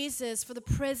of Jesus for the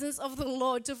presence of the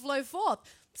Lord to flow forth.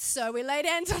 So we laid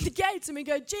hands on the gates and we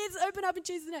go, Jesus, open up in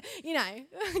Jesus' name.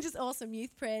 Just awesome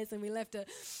youth prayers. And we left a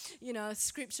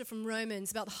scripture from Romans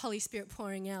about the Holy Spirit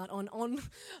pouring out on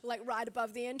right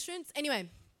above the entrance. Anyway,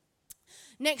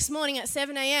 next morning at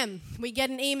 7 a.m., we get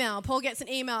an email. Paul gets an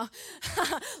email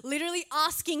literally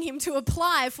asking him to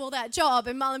apply for that job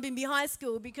in Mullumbimby High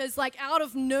School because, out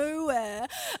of nowhere,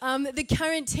 the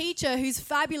current teacher, who's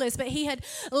fabulous, but he had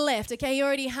left, okay? He'd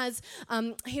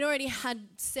already had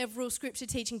several scripture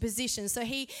teaching positions, so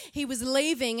he was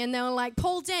leaving, and they were like,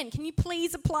 Paul Dent, can you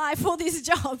please apply for this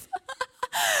job?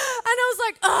 And I was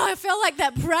like, I felt like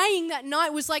that praying that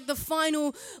night was like the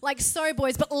final, sorry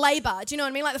boys, but labor. Do you know what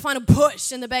I mean? Like the final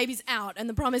push and the baby's out and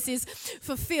the promise is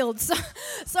fulfilled. So,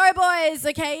 sorry boys,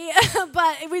 okay?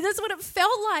 But that's what it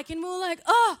felt like. And we were like,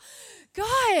 oh,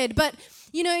 God. But,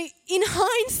 in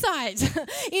hindsight,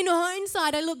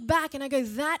 I look back and I go,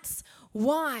 that's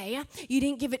why you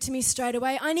didn't give it to me straight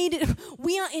away.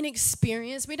 We are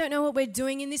inexperienced. We don't know what we're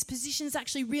doing, and this position is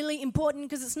actually really important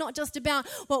because it's not just about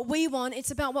what we want,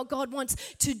 it's about what God wants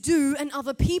to do and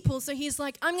other people. So he's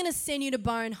like, I'm going to send you to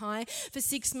Byron High for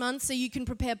 6 months so you can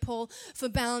prepare Paul for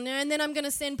Ballina, and then I'm going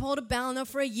to send Paul to Ballina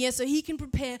for a year so he can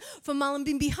prepare for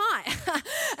Mullumbimby High.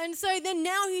 And so then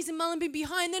now he's in Mullumbimby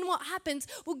High, and then what happens?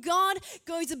 Well, God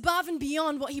goes above and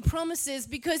beyond what he promises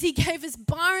because he gave us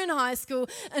Byron High School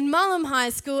and Mullumbimby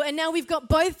High School, and now we've got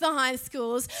both the high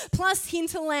schools plus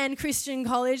Hinterland Christian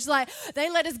College. They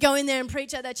let us go in there and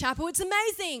preach at their chapel. It's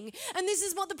amazing. And this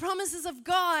is what the promises of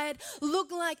God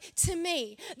look like to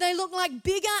me. They look like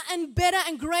bigger and better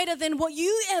and greater than what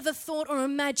you ever thought or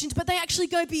imagined, but they actually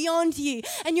go beyond you.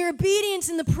 And your obedience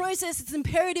in the process is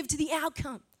imperative to the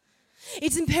outcome.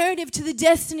 It's imperative to the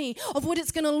destiny of what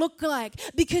it's going to look like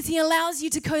because he allows you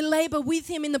to co-labor with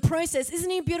him in the process. Isn't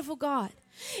he a beautiful God?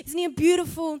 Isn't he a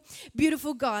beautiful,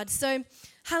 beautiful God? So,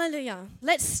 hallelujah.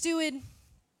 Let's steward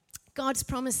God's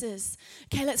promises.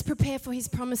 Okay, let's prepare for his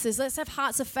promises. Let's have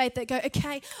hearts of faith that go,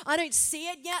 okay, I don't see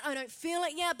it yet, I don't feel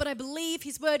it yet, but I believe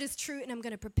his word is true and I'm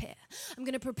going to prepare. I'm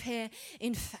going to prepare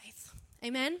in faith.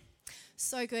 Amen?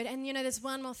 So good. And there's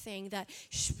one more thing that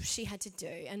she had to do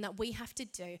and that we have to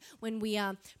do when we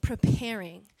are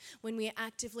preparing, when we are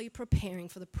actively preparing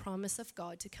for the promise of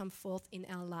God to come forth in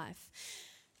our life.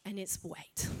 And it's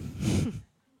wait.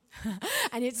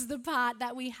 And it's the part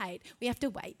that we hate. We have to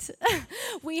wait.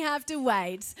 We have to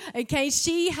wait. Okay,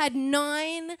 she had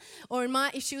 9, or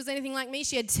if she was anything like me,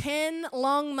 she had 10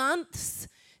 long months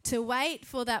to wait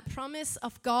for that promise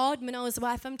of God. Manoah's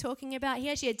wife I'm talking about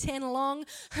here. She had 10, I'm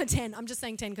just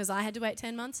saying 10 because I had to wait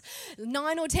 10 months.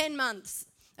 9 or 10 months,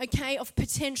 okay, of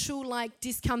potential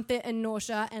discomfort and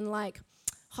nausea and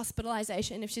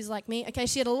hospitalization if she's like me. Okay,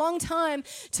 she had a long time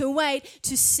to wait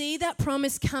to see that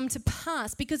promise come to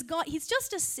pass because God, he's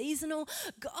just a seasonal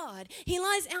God. He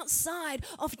lies outside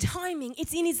of timing.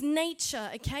 It's in his nature,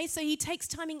 okay? So he takes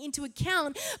timing into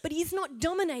account, but he's not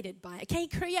dominated by it, okay? He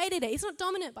created it. He's not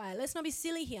dominant by it. Let's not be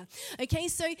silly here, okay?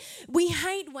 So we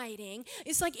hate waiting.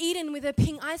 It's like eating with a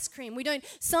pink ice cream. We don't,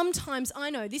 sometimes,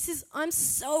 I'm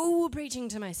so preaching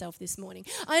to myself this morning.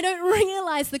 I don't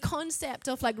realize the concept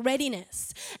of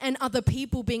readiness and other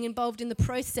people being involved in the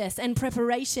process and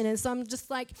preparation. And so I'm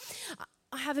just I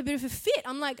have a bit of a fit.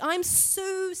 I'm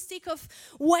so sick of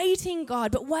waiting,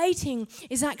 God. But waiting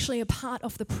is actually a part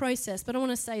of the process. But I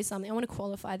want to say something. I want to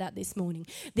qualify that this morning.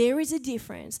 There is a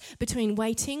difference between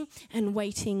waiting and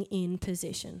waiting in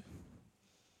position.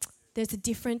 There's a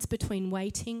difference between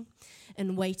waiting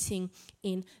and waiting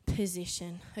in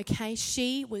position. Okay?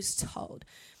 She was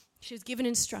given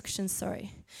instructions,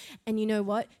 And you know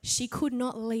what? She could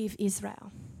not leave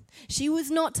Israel. She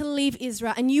was not to leave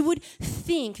Israel. And you would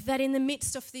think that in the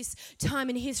midst of this time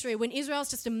in history, when Israel's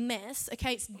just a mess,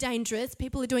 okay, it's dangerous,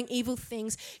 people are doing evil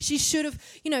things, she should have,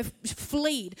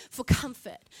 fled for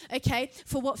comfort, okay,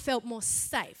 for what felt more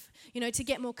safe, to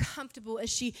get more comfortable as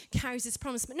she carries this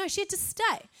promise. But no, she had to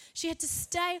stay. She had to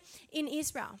stay in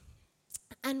Israel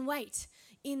and wait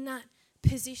in that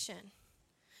position.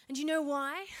 And you know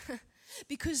why?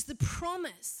 Because the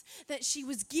promise that she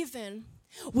was given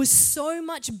was so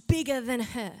much bigger than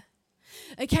her.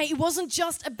 Okay, it wasn't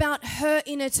just about her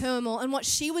inner turmoil and what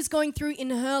she was going through in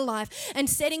her life and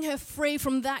setting her free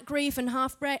from that grief and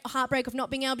heartbreak of not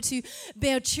being able to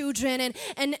bear children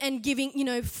and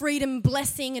giving, freedom,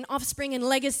 blessing and offspring and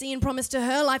legacy and promise to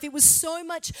her life. It was so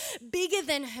much bigger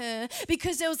than her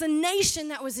because there was a nation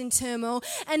that was in turmoil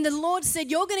and the Lord said,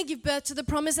 you're going to give birth to the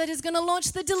promise that is going to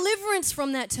launch the deliverance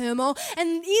from that turmoil,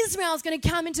 and Israel's going to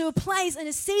come into a place and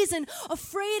a season of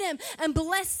freedom and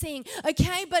blessing,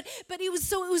 okay? But it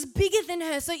was bigger than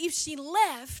her. So if she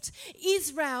left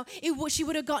Israel, she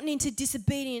would have gotten into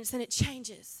disobedience, and it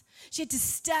changes. She had to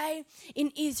stay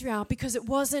in Israel because it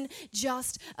wasn't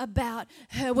just about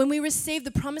her. When we receive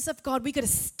the promise of God, we got to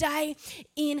stay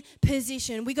in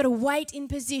position. We got to wait in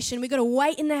position. We got to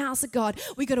wait in the house of God.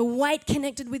 We got to wait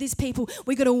connected with his people.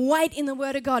 We got to wait in the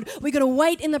word of God. We got to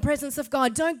wait in the presence of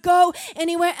God. Don't go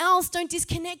anywhere else. Don't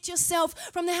disconnect yourself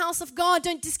from the house of God.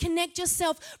 Don't disconnect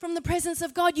yourself from the presence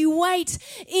of God. You wait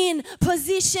in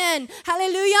position.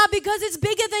 Hallelujah. Because it's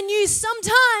bigger than you.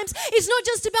 Sometimes it's not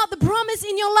just about the promise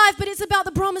in your life, but it's about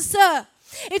the promiser.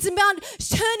 It's about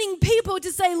turning people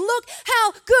to say, look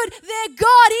how good their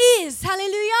God is.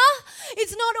 Hallelujah.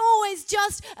 It's not always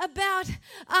just about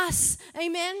us.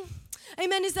 Amen.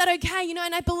 Amen. Is that okay?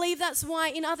 And I believe that's why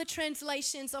in other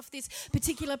translations of this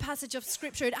particular passage of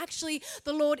scripture, it actually,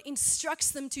 the Lord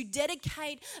instructs them to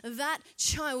dedicate that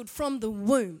child from the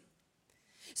womb.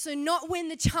 So not when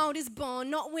the child is born,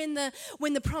 not when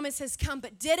the promise has come,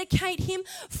 but dedicate him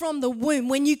from the womb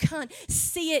when you can't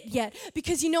see it yet.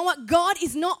 Because you know what? God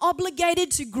is not obligated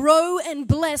to grow and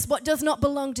bless what does not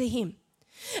belong to him.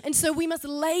 And so we must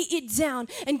lay it down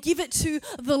and give it to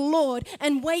the Lord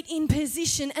and wait in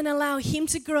position and allow him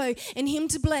to grow and him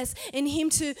to bless and him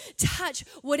to touch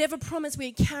whatever promise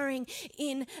we're carrying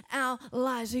in our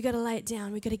lives. We've got to lay it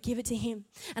down. We've got to give it to him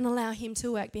and allow him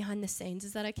to work behind the scenes.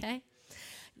 Is that okay?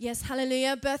 Yes,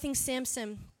 hallelujah. Birthing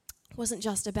Samson wasn't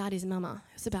just about his mama.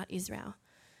 It was about Israel.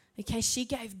 Okay, she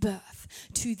gave birth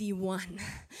to the one,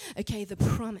 okay, the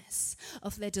promise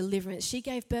of their deliverance. She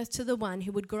gave birth to the one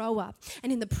who would grow up,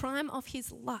 and in the prime of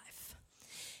his life,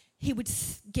 he would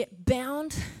get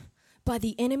bound by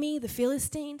the enemy, the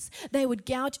Philistines. They would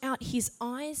gouge out his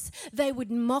eyes. They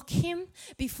would mock him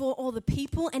before all the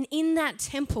people. And in that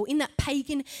temple, in that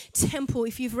pagan temple,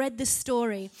 if you've read the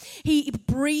story, he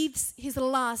breathes his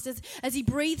last. As he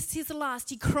breathes his last,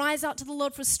 he cries out to the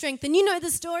Lord for strength. And you know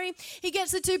the story. He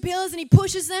gets the two pillars and he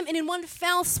pushes them, and in one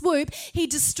foul swoop, he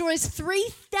destroys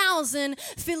 3,000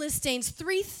 Philistines,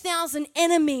 3,000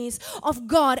 enemies of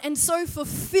God, and so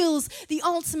fulfills the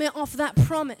ultimate of that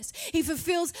promise. He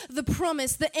fulfills the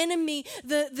promise. The enemy,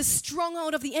 the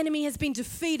stronghold of the enemy has been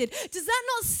defeated. Does that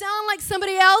not sound like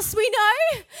somebody else we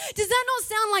know? Does that not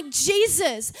sound like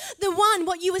Jesus? The one,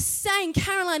 what you were saying,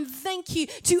 Caroline, thank you.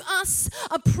 To us,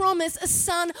 a promise, a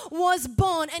son was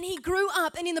born, and he grew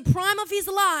up, and in the prime of his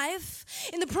life,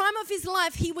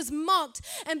 he was mocked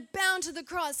and bound to the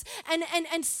cross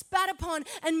and spat upon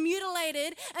and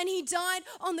mutilated, and he died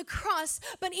on the cross.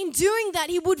 But in doing that,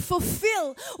 he would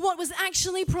fulfill what was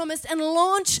actually promised and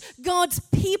launch God's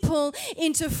people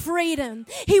into freedom.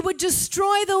 He would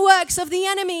destroy the works of the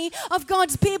enemy of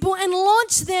God's people and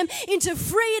launch them into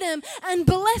freedom and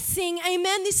blessing.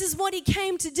 Amen. This is what he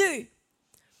came to do.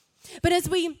 But as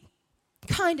we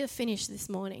kind of finish this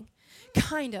morning,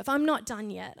 I'm not done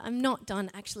yet. I'm not done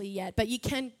actually yet, but you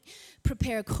can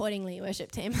prepare accordingly,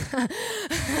 worship team,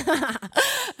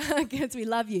 because we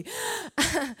love you.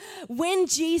 When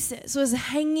Jesus was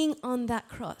hanging on that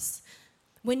cross,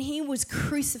 when he was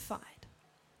crucified,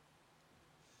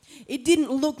 it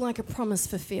didn't look like a promise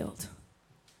fulfilled.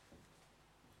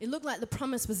 It looked like the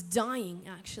promise was dying,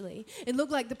 actually. It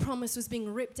looked like the promise was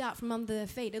being ripped out from under their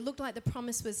feet. It looked like the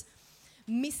promise was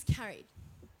miscarried.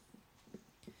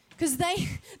 Because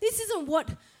this isn't what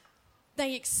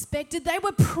they expected. They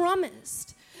were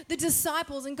promised. The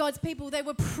disciples and God's people, they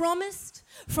were promised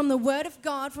from the Word of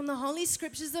God, from the Holy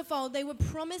Scriptures of old. They were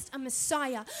promised a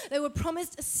Messiah. They were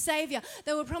promised a Savior.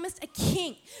 They were promised a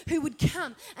King who would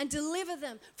come and deliver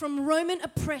them from Roman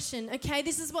oppression. Okay,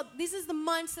 this is the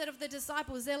mindset of the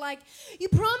disciples. They're like, you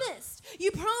promised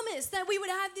that we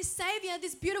would have this Savior,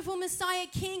 this beautiful Messiah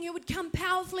King who would come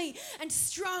powerfully and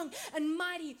strong and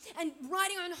mighty and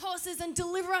riding on horses and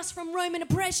deliver us from Roman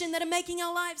oppression that are making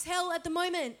our lives hell at the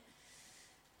moment.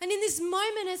 And in this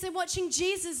moment, as they're watching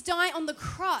Jesus die on the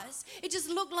cross, it just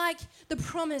looked like the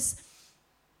promise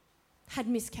had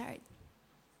miscarried.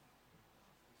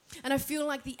 And I feel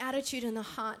like the attitude and the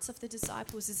hearts of the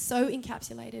disciples is so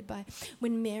encapsulated by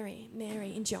when Mary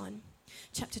in John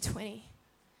chapter 20,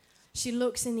 she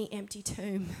looks in the empty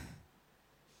tomb.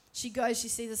 She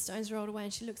sees the stones rolled away,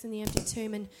 and she looks in the empty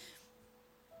tomb, and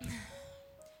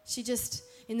she just,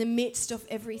 in the midst of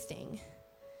everything,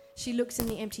 she looks in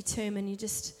the empty tomb, and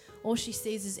all she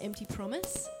sees is empty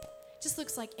promise. It just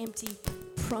looks like empty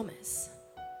promise.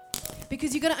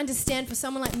 Because you've got to understand, for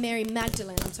someone like Mary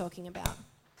Magdalene I'm talking about.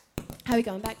 How are we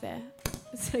going back there?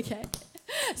 It's okay.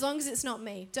 As long as it's not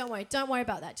me. Don't worry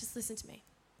about that. Just listen to me.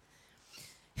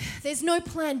 There's no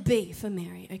plan B for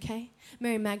Mary, okay?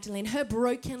 Mary Magdalene, her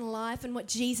broken life and what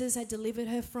Jesus had delivered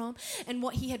her from and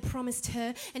what he had promised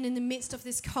her, and in the midst of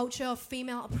this culture of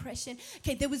female oppression,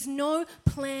 okay, there was no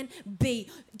plan B.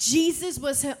 Jesus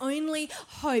was her only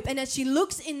hope. And as she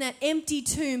looks in that empty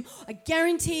tomb, I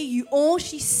guarantee you all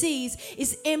she sees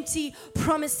is empty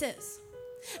promises.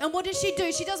 And what does she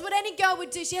do? She does what any girl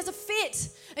would do. She has a fit.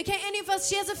 Okay, any of us,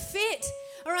 she has a fit.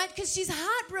 All right, because she's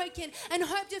heartbroken, and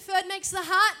hope deferred makes the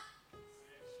heart,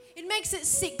 it makes it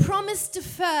sick. Promise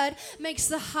deferred makes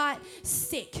the heart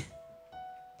sick.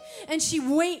 And she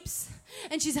weeps,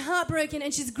 and she's heartbroken,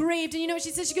 and she's grieved. And you know what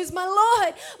she says? She goes, my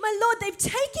Lord, they've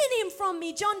taken him from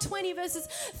me. John 20 verses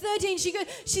 13.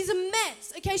 She's a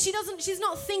mess. Okay, she's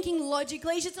not thinking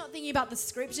logically. She's not thinking about the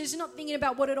scriptures. She's not thinking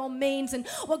about what it all means and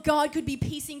what God could be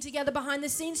piecing together behind the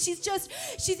scenes.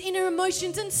 She's in her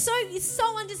emotions, and it's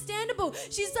so understandable.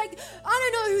 She's like,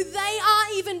 I don't know who they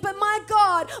are even, but my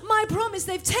God, my promise,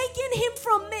 they've taken him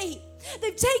from me.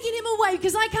 They've taken him away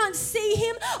because I can't see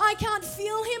him. I can't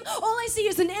feel him. All I see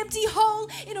is an empty hole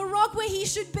in a rock where he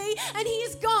should be, and he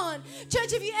is gone.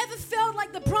 Church, have you ever felt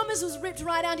like the promise was ripped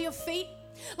right under your feet?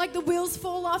 Like the wheels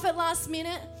fall off at last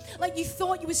minute? Like you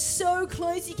thought you were so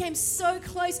close, you came so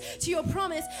close to your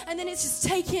promise, and then it's just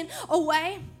taken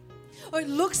away? Or it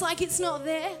looks like it's not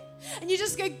there? And you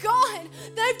just go, God,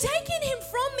 they've taken him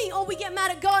from me. Or we get mad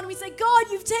at God and we say, God,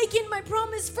 you've taken my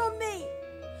promise from me.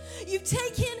 You've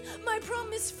taken my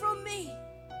promise from me.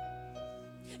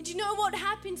 And you know what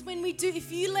happens when we do?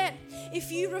 If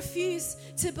you refuse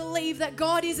to believe that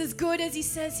God is as good as he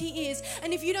says he is,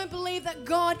 and if you don't believe that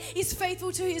God is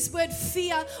faithful to his word,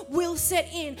 fear will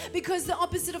set in, because the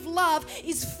opposite of love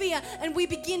is fear, and we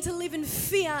begin to live in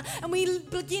fear, and we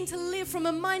begin to live from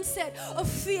a mindset of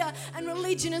fear and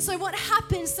religion. And so what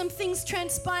happens, some things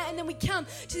transpire, and then we come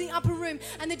to the upper room,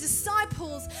 and the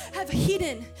disciples have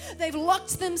hidden. They've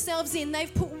locked themselves in.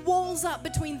 They've put walls up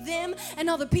between them and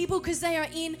other people because they are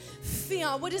in fear.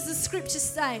 What does the scripture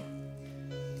say?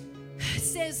 It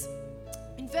says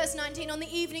in verse 19, on the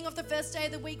evening of the first day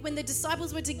of the week, when the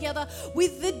disciples were together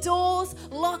with the doors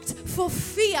locked for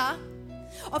fear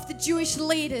of the Jewish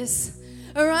leaders.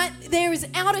 All right, there is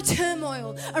outer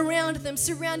turmoil around them,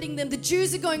 surrounding them. The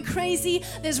Jews are going crazy.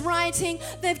 There's rioting.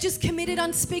 They've just committed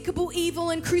unspeakable evil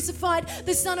and crucified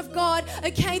the Son of God.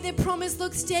 Okay, their promise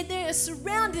looks dead. They are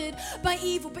surrounded by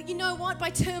evil. But you know what? By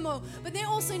turmoil. But they're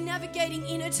also navigating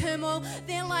inner turmoil.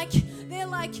 They're like,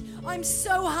 I'm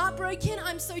so heartbroken.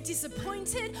 I'm so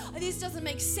disappointed. This doesn't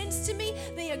make sense to me.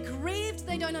 They are grieved.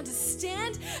 They don't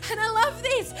understand. And I love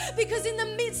this, because in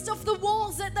the midst of the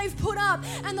walls that they've put up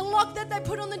and the lock that they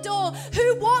put on the door,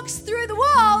 who walks through the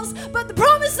walls but the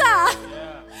promiser?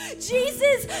 Yeah.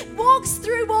 Jesus walks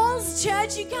through walls,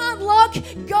 church. You can't lock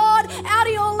God out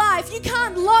of your life. You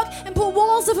can't lock and put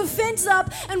walls of offense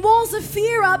up and walls of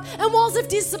fear up and walls of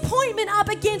disappointment up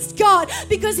against God,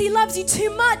 because he loves you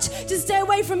too much to stay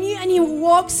away from you, and he will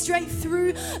walk straight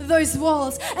through those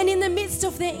walls. And in the midst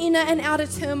of their inner and outer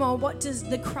turmoil, what does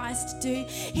the Christ do?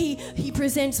 He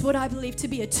presents what I believe to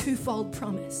be a twofold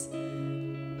promise.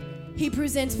 He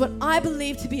presents what I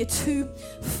believe to be a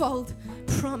twofold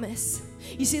promise.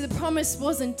 You see, the promise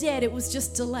wasn't dead, it was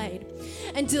just delayed.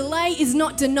 And delay is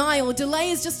not denial. Delay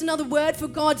is just another word for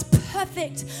God's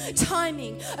perfect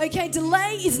timing. Okay,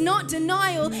 delay is not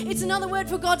denial. It's another word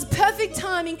for God's perfect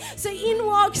timing. So in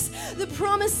walks the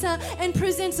promiser and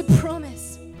presents a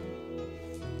promise.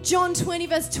 John 20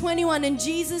 verse 21, and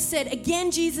Jesus said,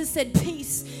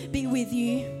 peace be with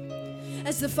you.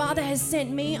 As the Father has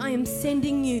sent me, I am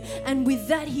sending you. And with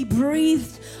that he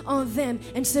breathed on them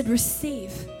and said,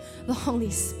 receive the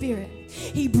Holy Spirit.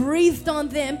 He breathed on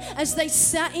them as they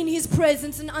sat in his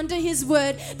presence, and under his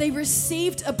word they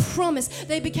received a promise.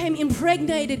 They became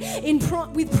impregnated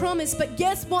with promise. But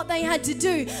guess what they had to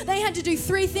do? They had to do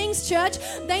three things, church.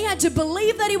 They had to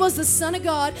believe that he was the Son of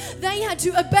God. They had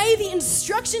to obey the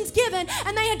instructions given,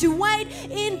 and they had to wait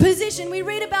in position. We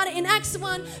read about it in Acts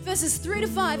 1 verses 3 to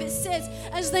 5. It says,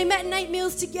 as they met and ate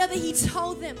meals together, he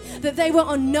told them that they were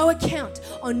on no account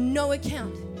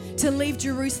to leave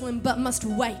Jerusalem, but must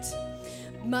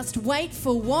wait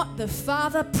for what the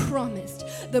Father promised.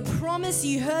 The promise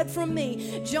you heard from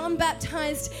me. John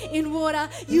baptized in water.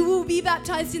 You will be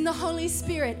baptized in the Holy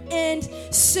Spirit. And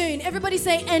soon. Everybody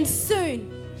say, and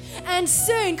soon. And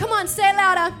soon. Come on, say it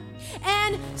louder.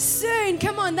 And soon.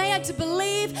 Come on, they had to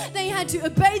believe, they had to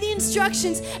obey the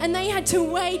instructions, and they had to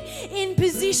wait in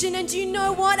position. And do you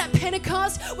know what? At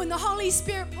Pentecost, when the Holy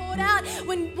Spirit poured out,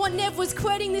 when what Nev was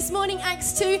quoting this morning,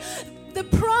 Acts 2, the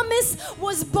promise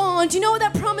was born. Do you know what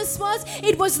that promise was?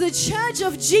 It was the Church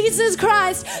of Jesus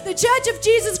Christ. The Church of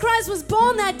Jesus Christ was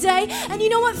born that day. And you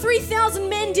know what? 3,000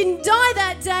 men didn't die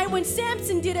that day when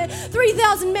Samson did it.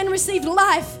 3,000 men received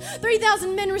life.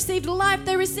 3,000 men received life.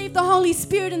 They received the Holy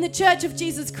Spirit, and the Church of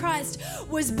Jesus Christ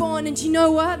was born. And you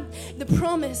know what? The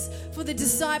promise for the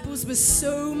disciples was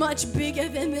so much bigger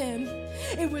than them.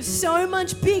 It was so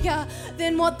much bigger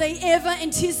than what they ever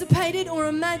anticipated or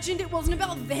imagined. It wasn't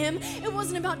about them. It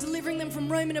wasn't about delivering them from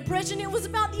Roman oppression. It was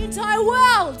about the entire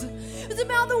world. It was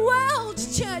about the world,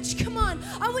 church. Come on.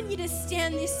 I want you to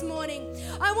stand this morning.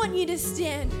 I want you to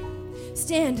stand.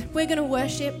 Stand. We're going to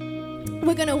worship.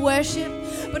 We're going to worship.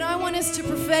 But I want us to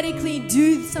prophetically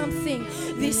do something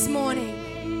this morning.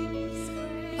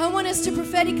 I want us to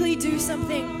prophetically do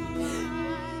something.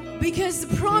 Because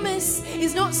the promise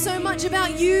is not so much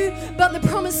about you, but the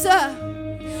promiser.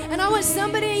 And I want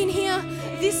somebody in here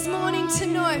this morning to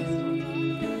know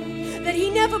that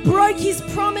he never broke his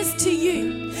promise to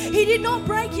you. He did not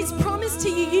break his promise to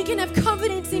you. You can have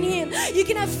confidence in him. You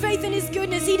can have faith in his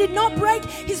goodness. He did not break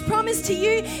his promise to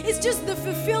you. It's just the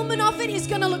fulfillment of it is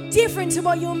going to look different to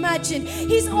what you imagined.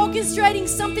 He's orchestrating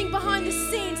something behind the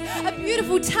scenes, a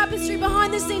beautiful tapestry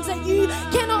behind the scenes that you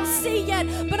cannot see yet.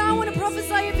 But I want to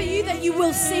prophesy over you that you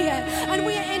will see it. And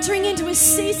we are entering into a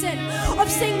season of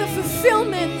seeing the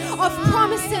fulfillment of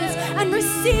promises and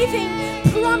receiving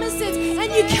promises.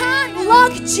 And you can't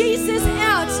lock Jesus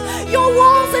out. Your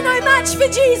walls are no match for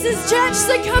Jesus, church.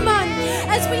 So come on,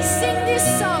 as we sing this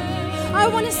song, I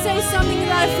want to say something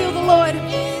that I feel the Lord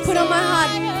put on my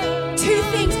heart. Two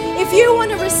things. If if you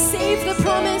want to receive the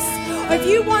promise, or if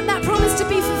you want that promise to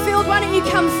be fulfilled, why don't you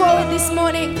come forward this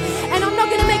morning? And I'm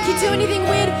not going to make you do anything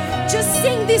weird. Just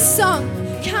sing this song.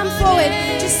 Come forward.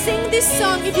 Just sing this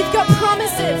song. If you've got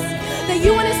promises that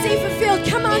you want to see fulfilled,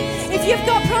 come on. If you've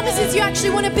got promises you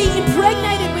actually want to be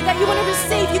impregnated with, that you want to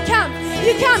receive, you come.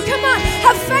 You come. Come on.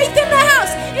 Have faith in the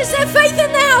house. Is there faith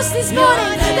in the house this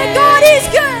morning? That God is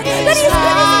good. That He's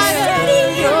good as He said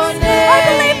He is. I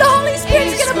believe the Holy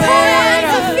Spirit's going to pour out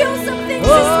and fulfill some things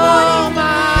this morning.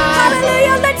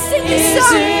 Hallelujah. Let's sing this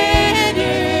song.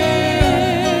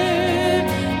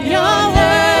 Your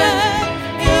word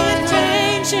is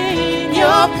changing.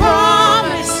 Your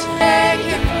promise.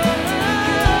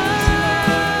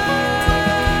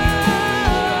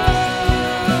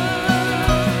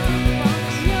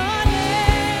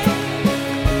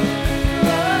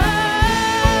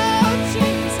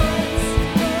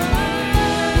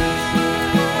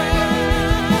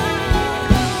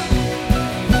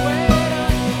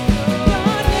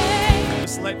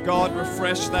 God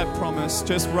refresh that promise.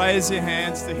 Just raise your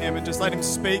hands to Him and just let Him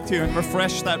speak to you and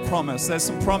refresh that promise. There's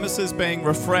some promises being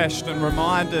refreshed and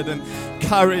reminded, and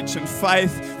courage and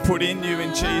faith put in you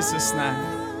in Jesus' name.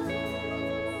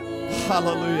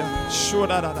 Hallelujah.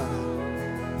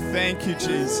 Thank you,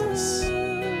 Jesus.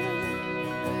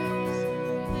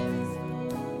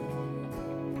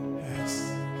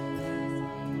 Yes.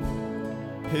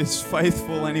 He is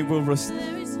faithful and He will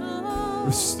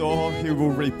restore. He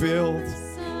will rebuild.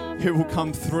 He will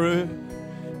come through.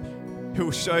 He will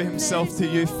show Himself to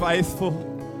you faithful.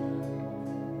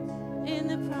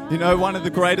 You know, one of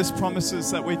the greatest promises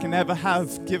that we can ever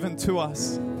have given to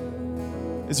us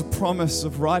is a promise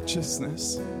of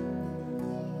righteousness,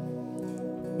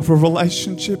 of a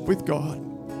relationship with God.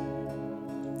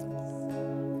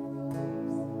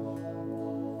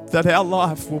 That our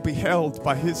life will be held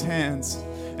by His hands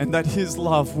and that His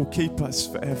love will keep us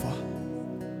forever.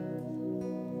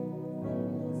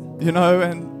 You know,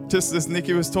 and just as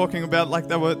Nikki was talking about, like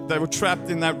they were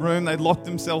trapped in that room, they locked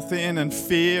themselves in and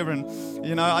fear, and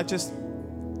you know,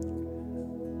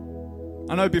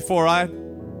 I know before I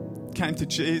came to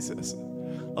Jesus,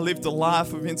 I lived a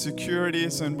life of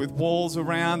insecurities and with walls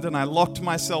around, and I locked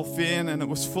myself in, and it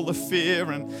was full of fear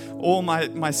and all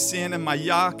my sin and my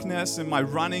yuckness and my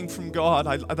running from God.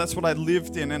 That's what I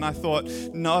lived in, and I thought,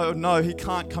 no, He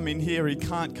can't come in here, He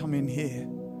can't come in here.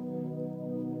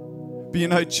 But you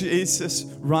know, Jesus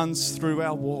runs through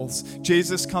our walls.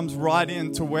 Jesus comes right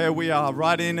into where we are,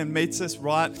 right in and meets us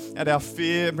right at our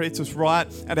fear, meets us right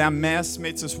at our mess,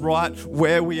 meets us right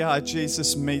where we are.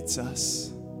 Jesus meets us.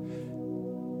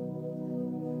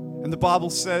 And the Bible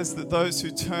says that those who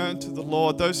turn to the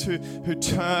Lord, those who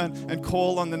turn and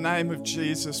call on the name of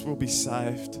Jesus will be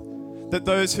saved. That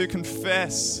those who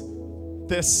confess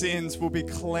their sins will be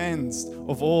cleansed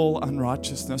of all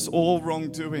unrighteousness. All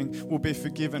wrongdoing will be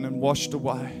forgiven and washed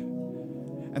away.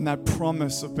 And that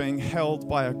promise of being held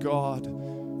by a God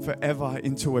forever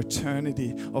into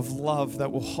eternity, of love that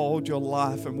will hold your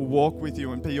life and will walk with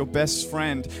you and be your best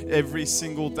friend every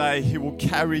single day. He will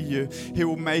carry you. He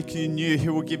will make you new. He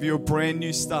will give you a brand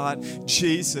new start.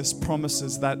 Jesus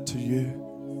promises that to you.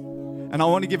 And I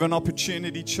want to give an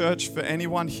opportunity, church, for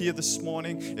anyone here this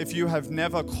morning. If you have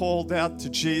never called out to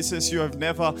Jesus, you have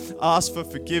never asked for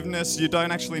forgiveness, you don't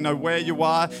actually know where you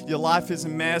are, your life is a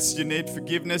mess, you need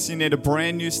forgiveness, you need a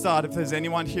brand new start. If there's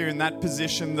anyone here in that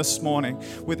position this morning,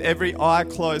 with every eye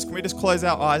closed, can we just close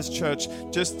our eyes, church,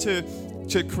 just to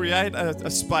create a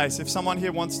space if someone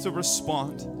here wants to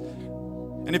respond.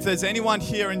 And if there's anyone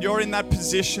here and you're in that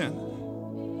position,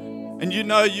 and you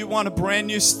know you want a brand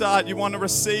new start, you want to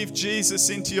receive Jesus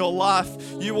into your life,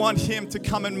 you want Him to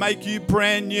come and make you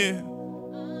brand new,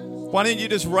 why don't you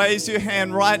just raise your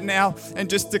hand right now and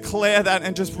just declare that,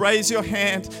 and just raise your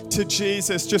hand to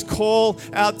Jesus. Just call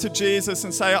out to Jesus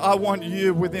and say, I want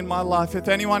you within my life. If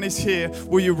anyone is here,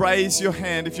 will you raise your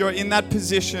hand? If you're in that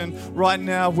position right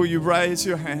now, will you raise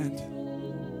your hand?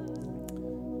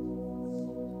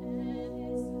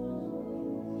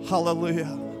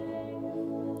 Hallelujah.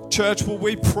 Church, will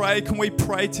we pray? Can we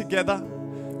pray together?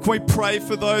 Can we pray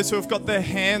for those who have got their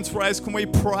hands raised? Can we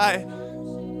pray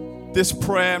this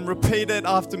prayer and repeat it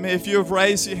after me? If you have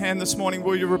raised your hand this morning,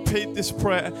 will you repeat this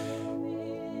prayer?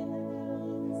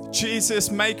 Jesus,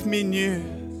 make me new.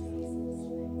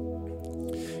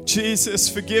 Jesus,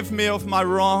 forgive me of my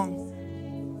wrong.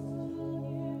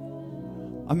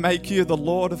 I make you the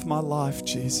Lord of my life,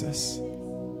 Jesus.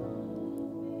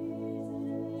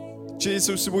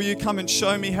 Jesus, will you come and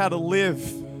show me how to live?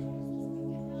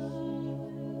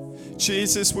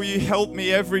 Jesus, will you help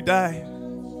me every day?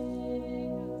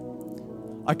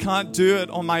 I can't do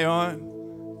it on my own.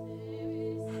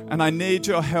 And I need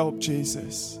your help,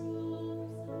 Jesus.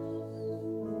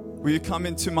 Will you come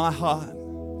into my heart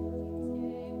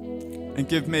and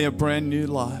give me a brand new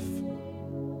life?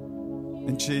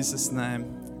 In Jesus'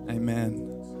 name, amen.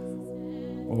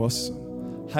 Awesome.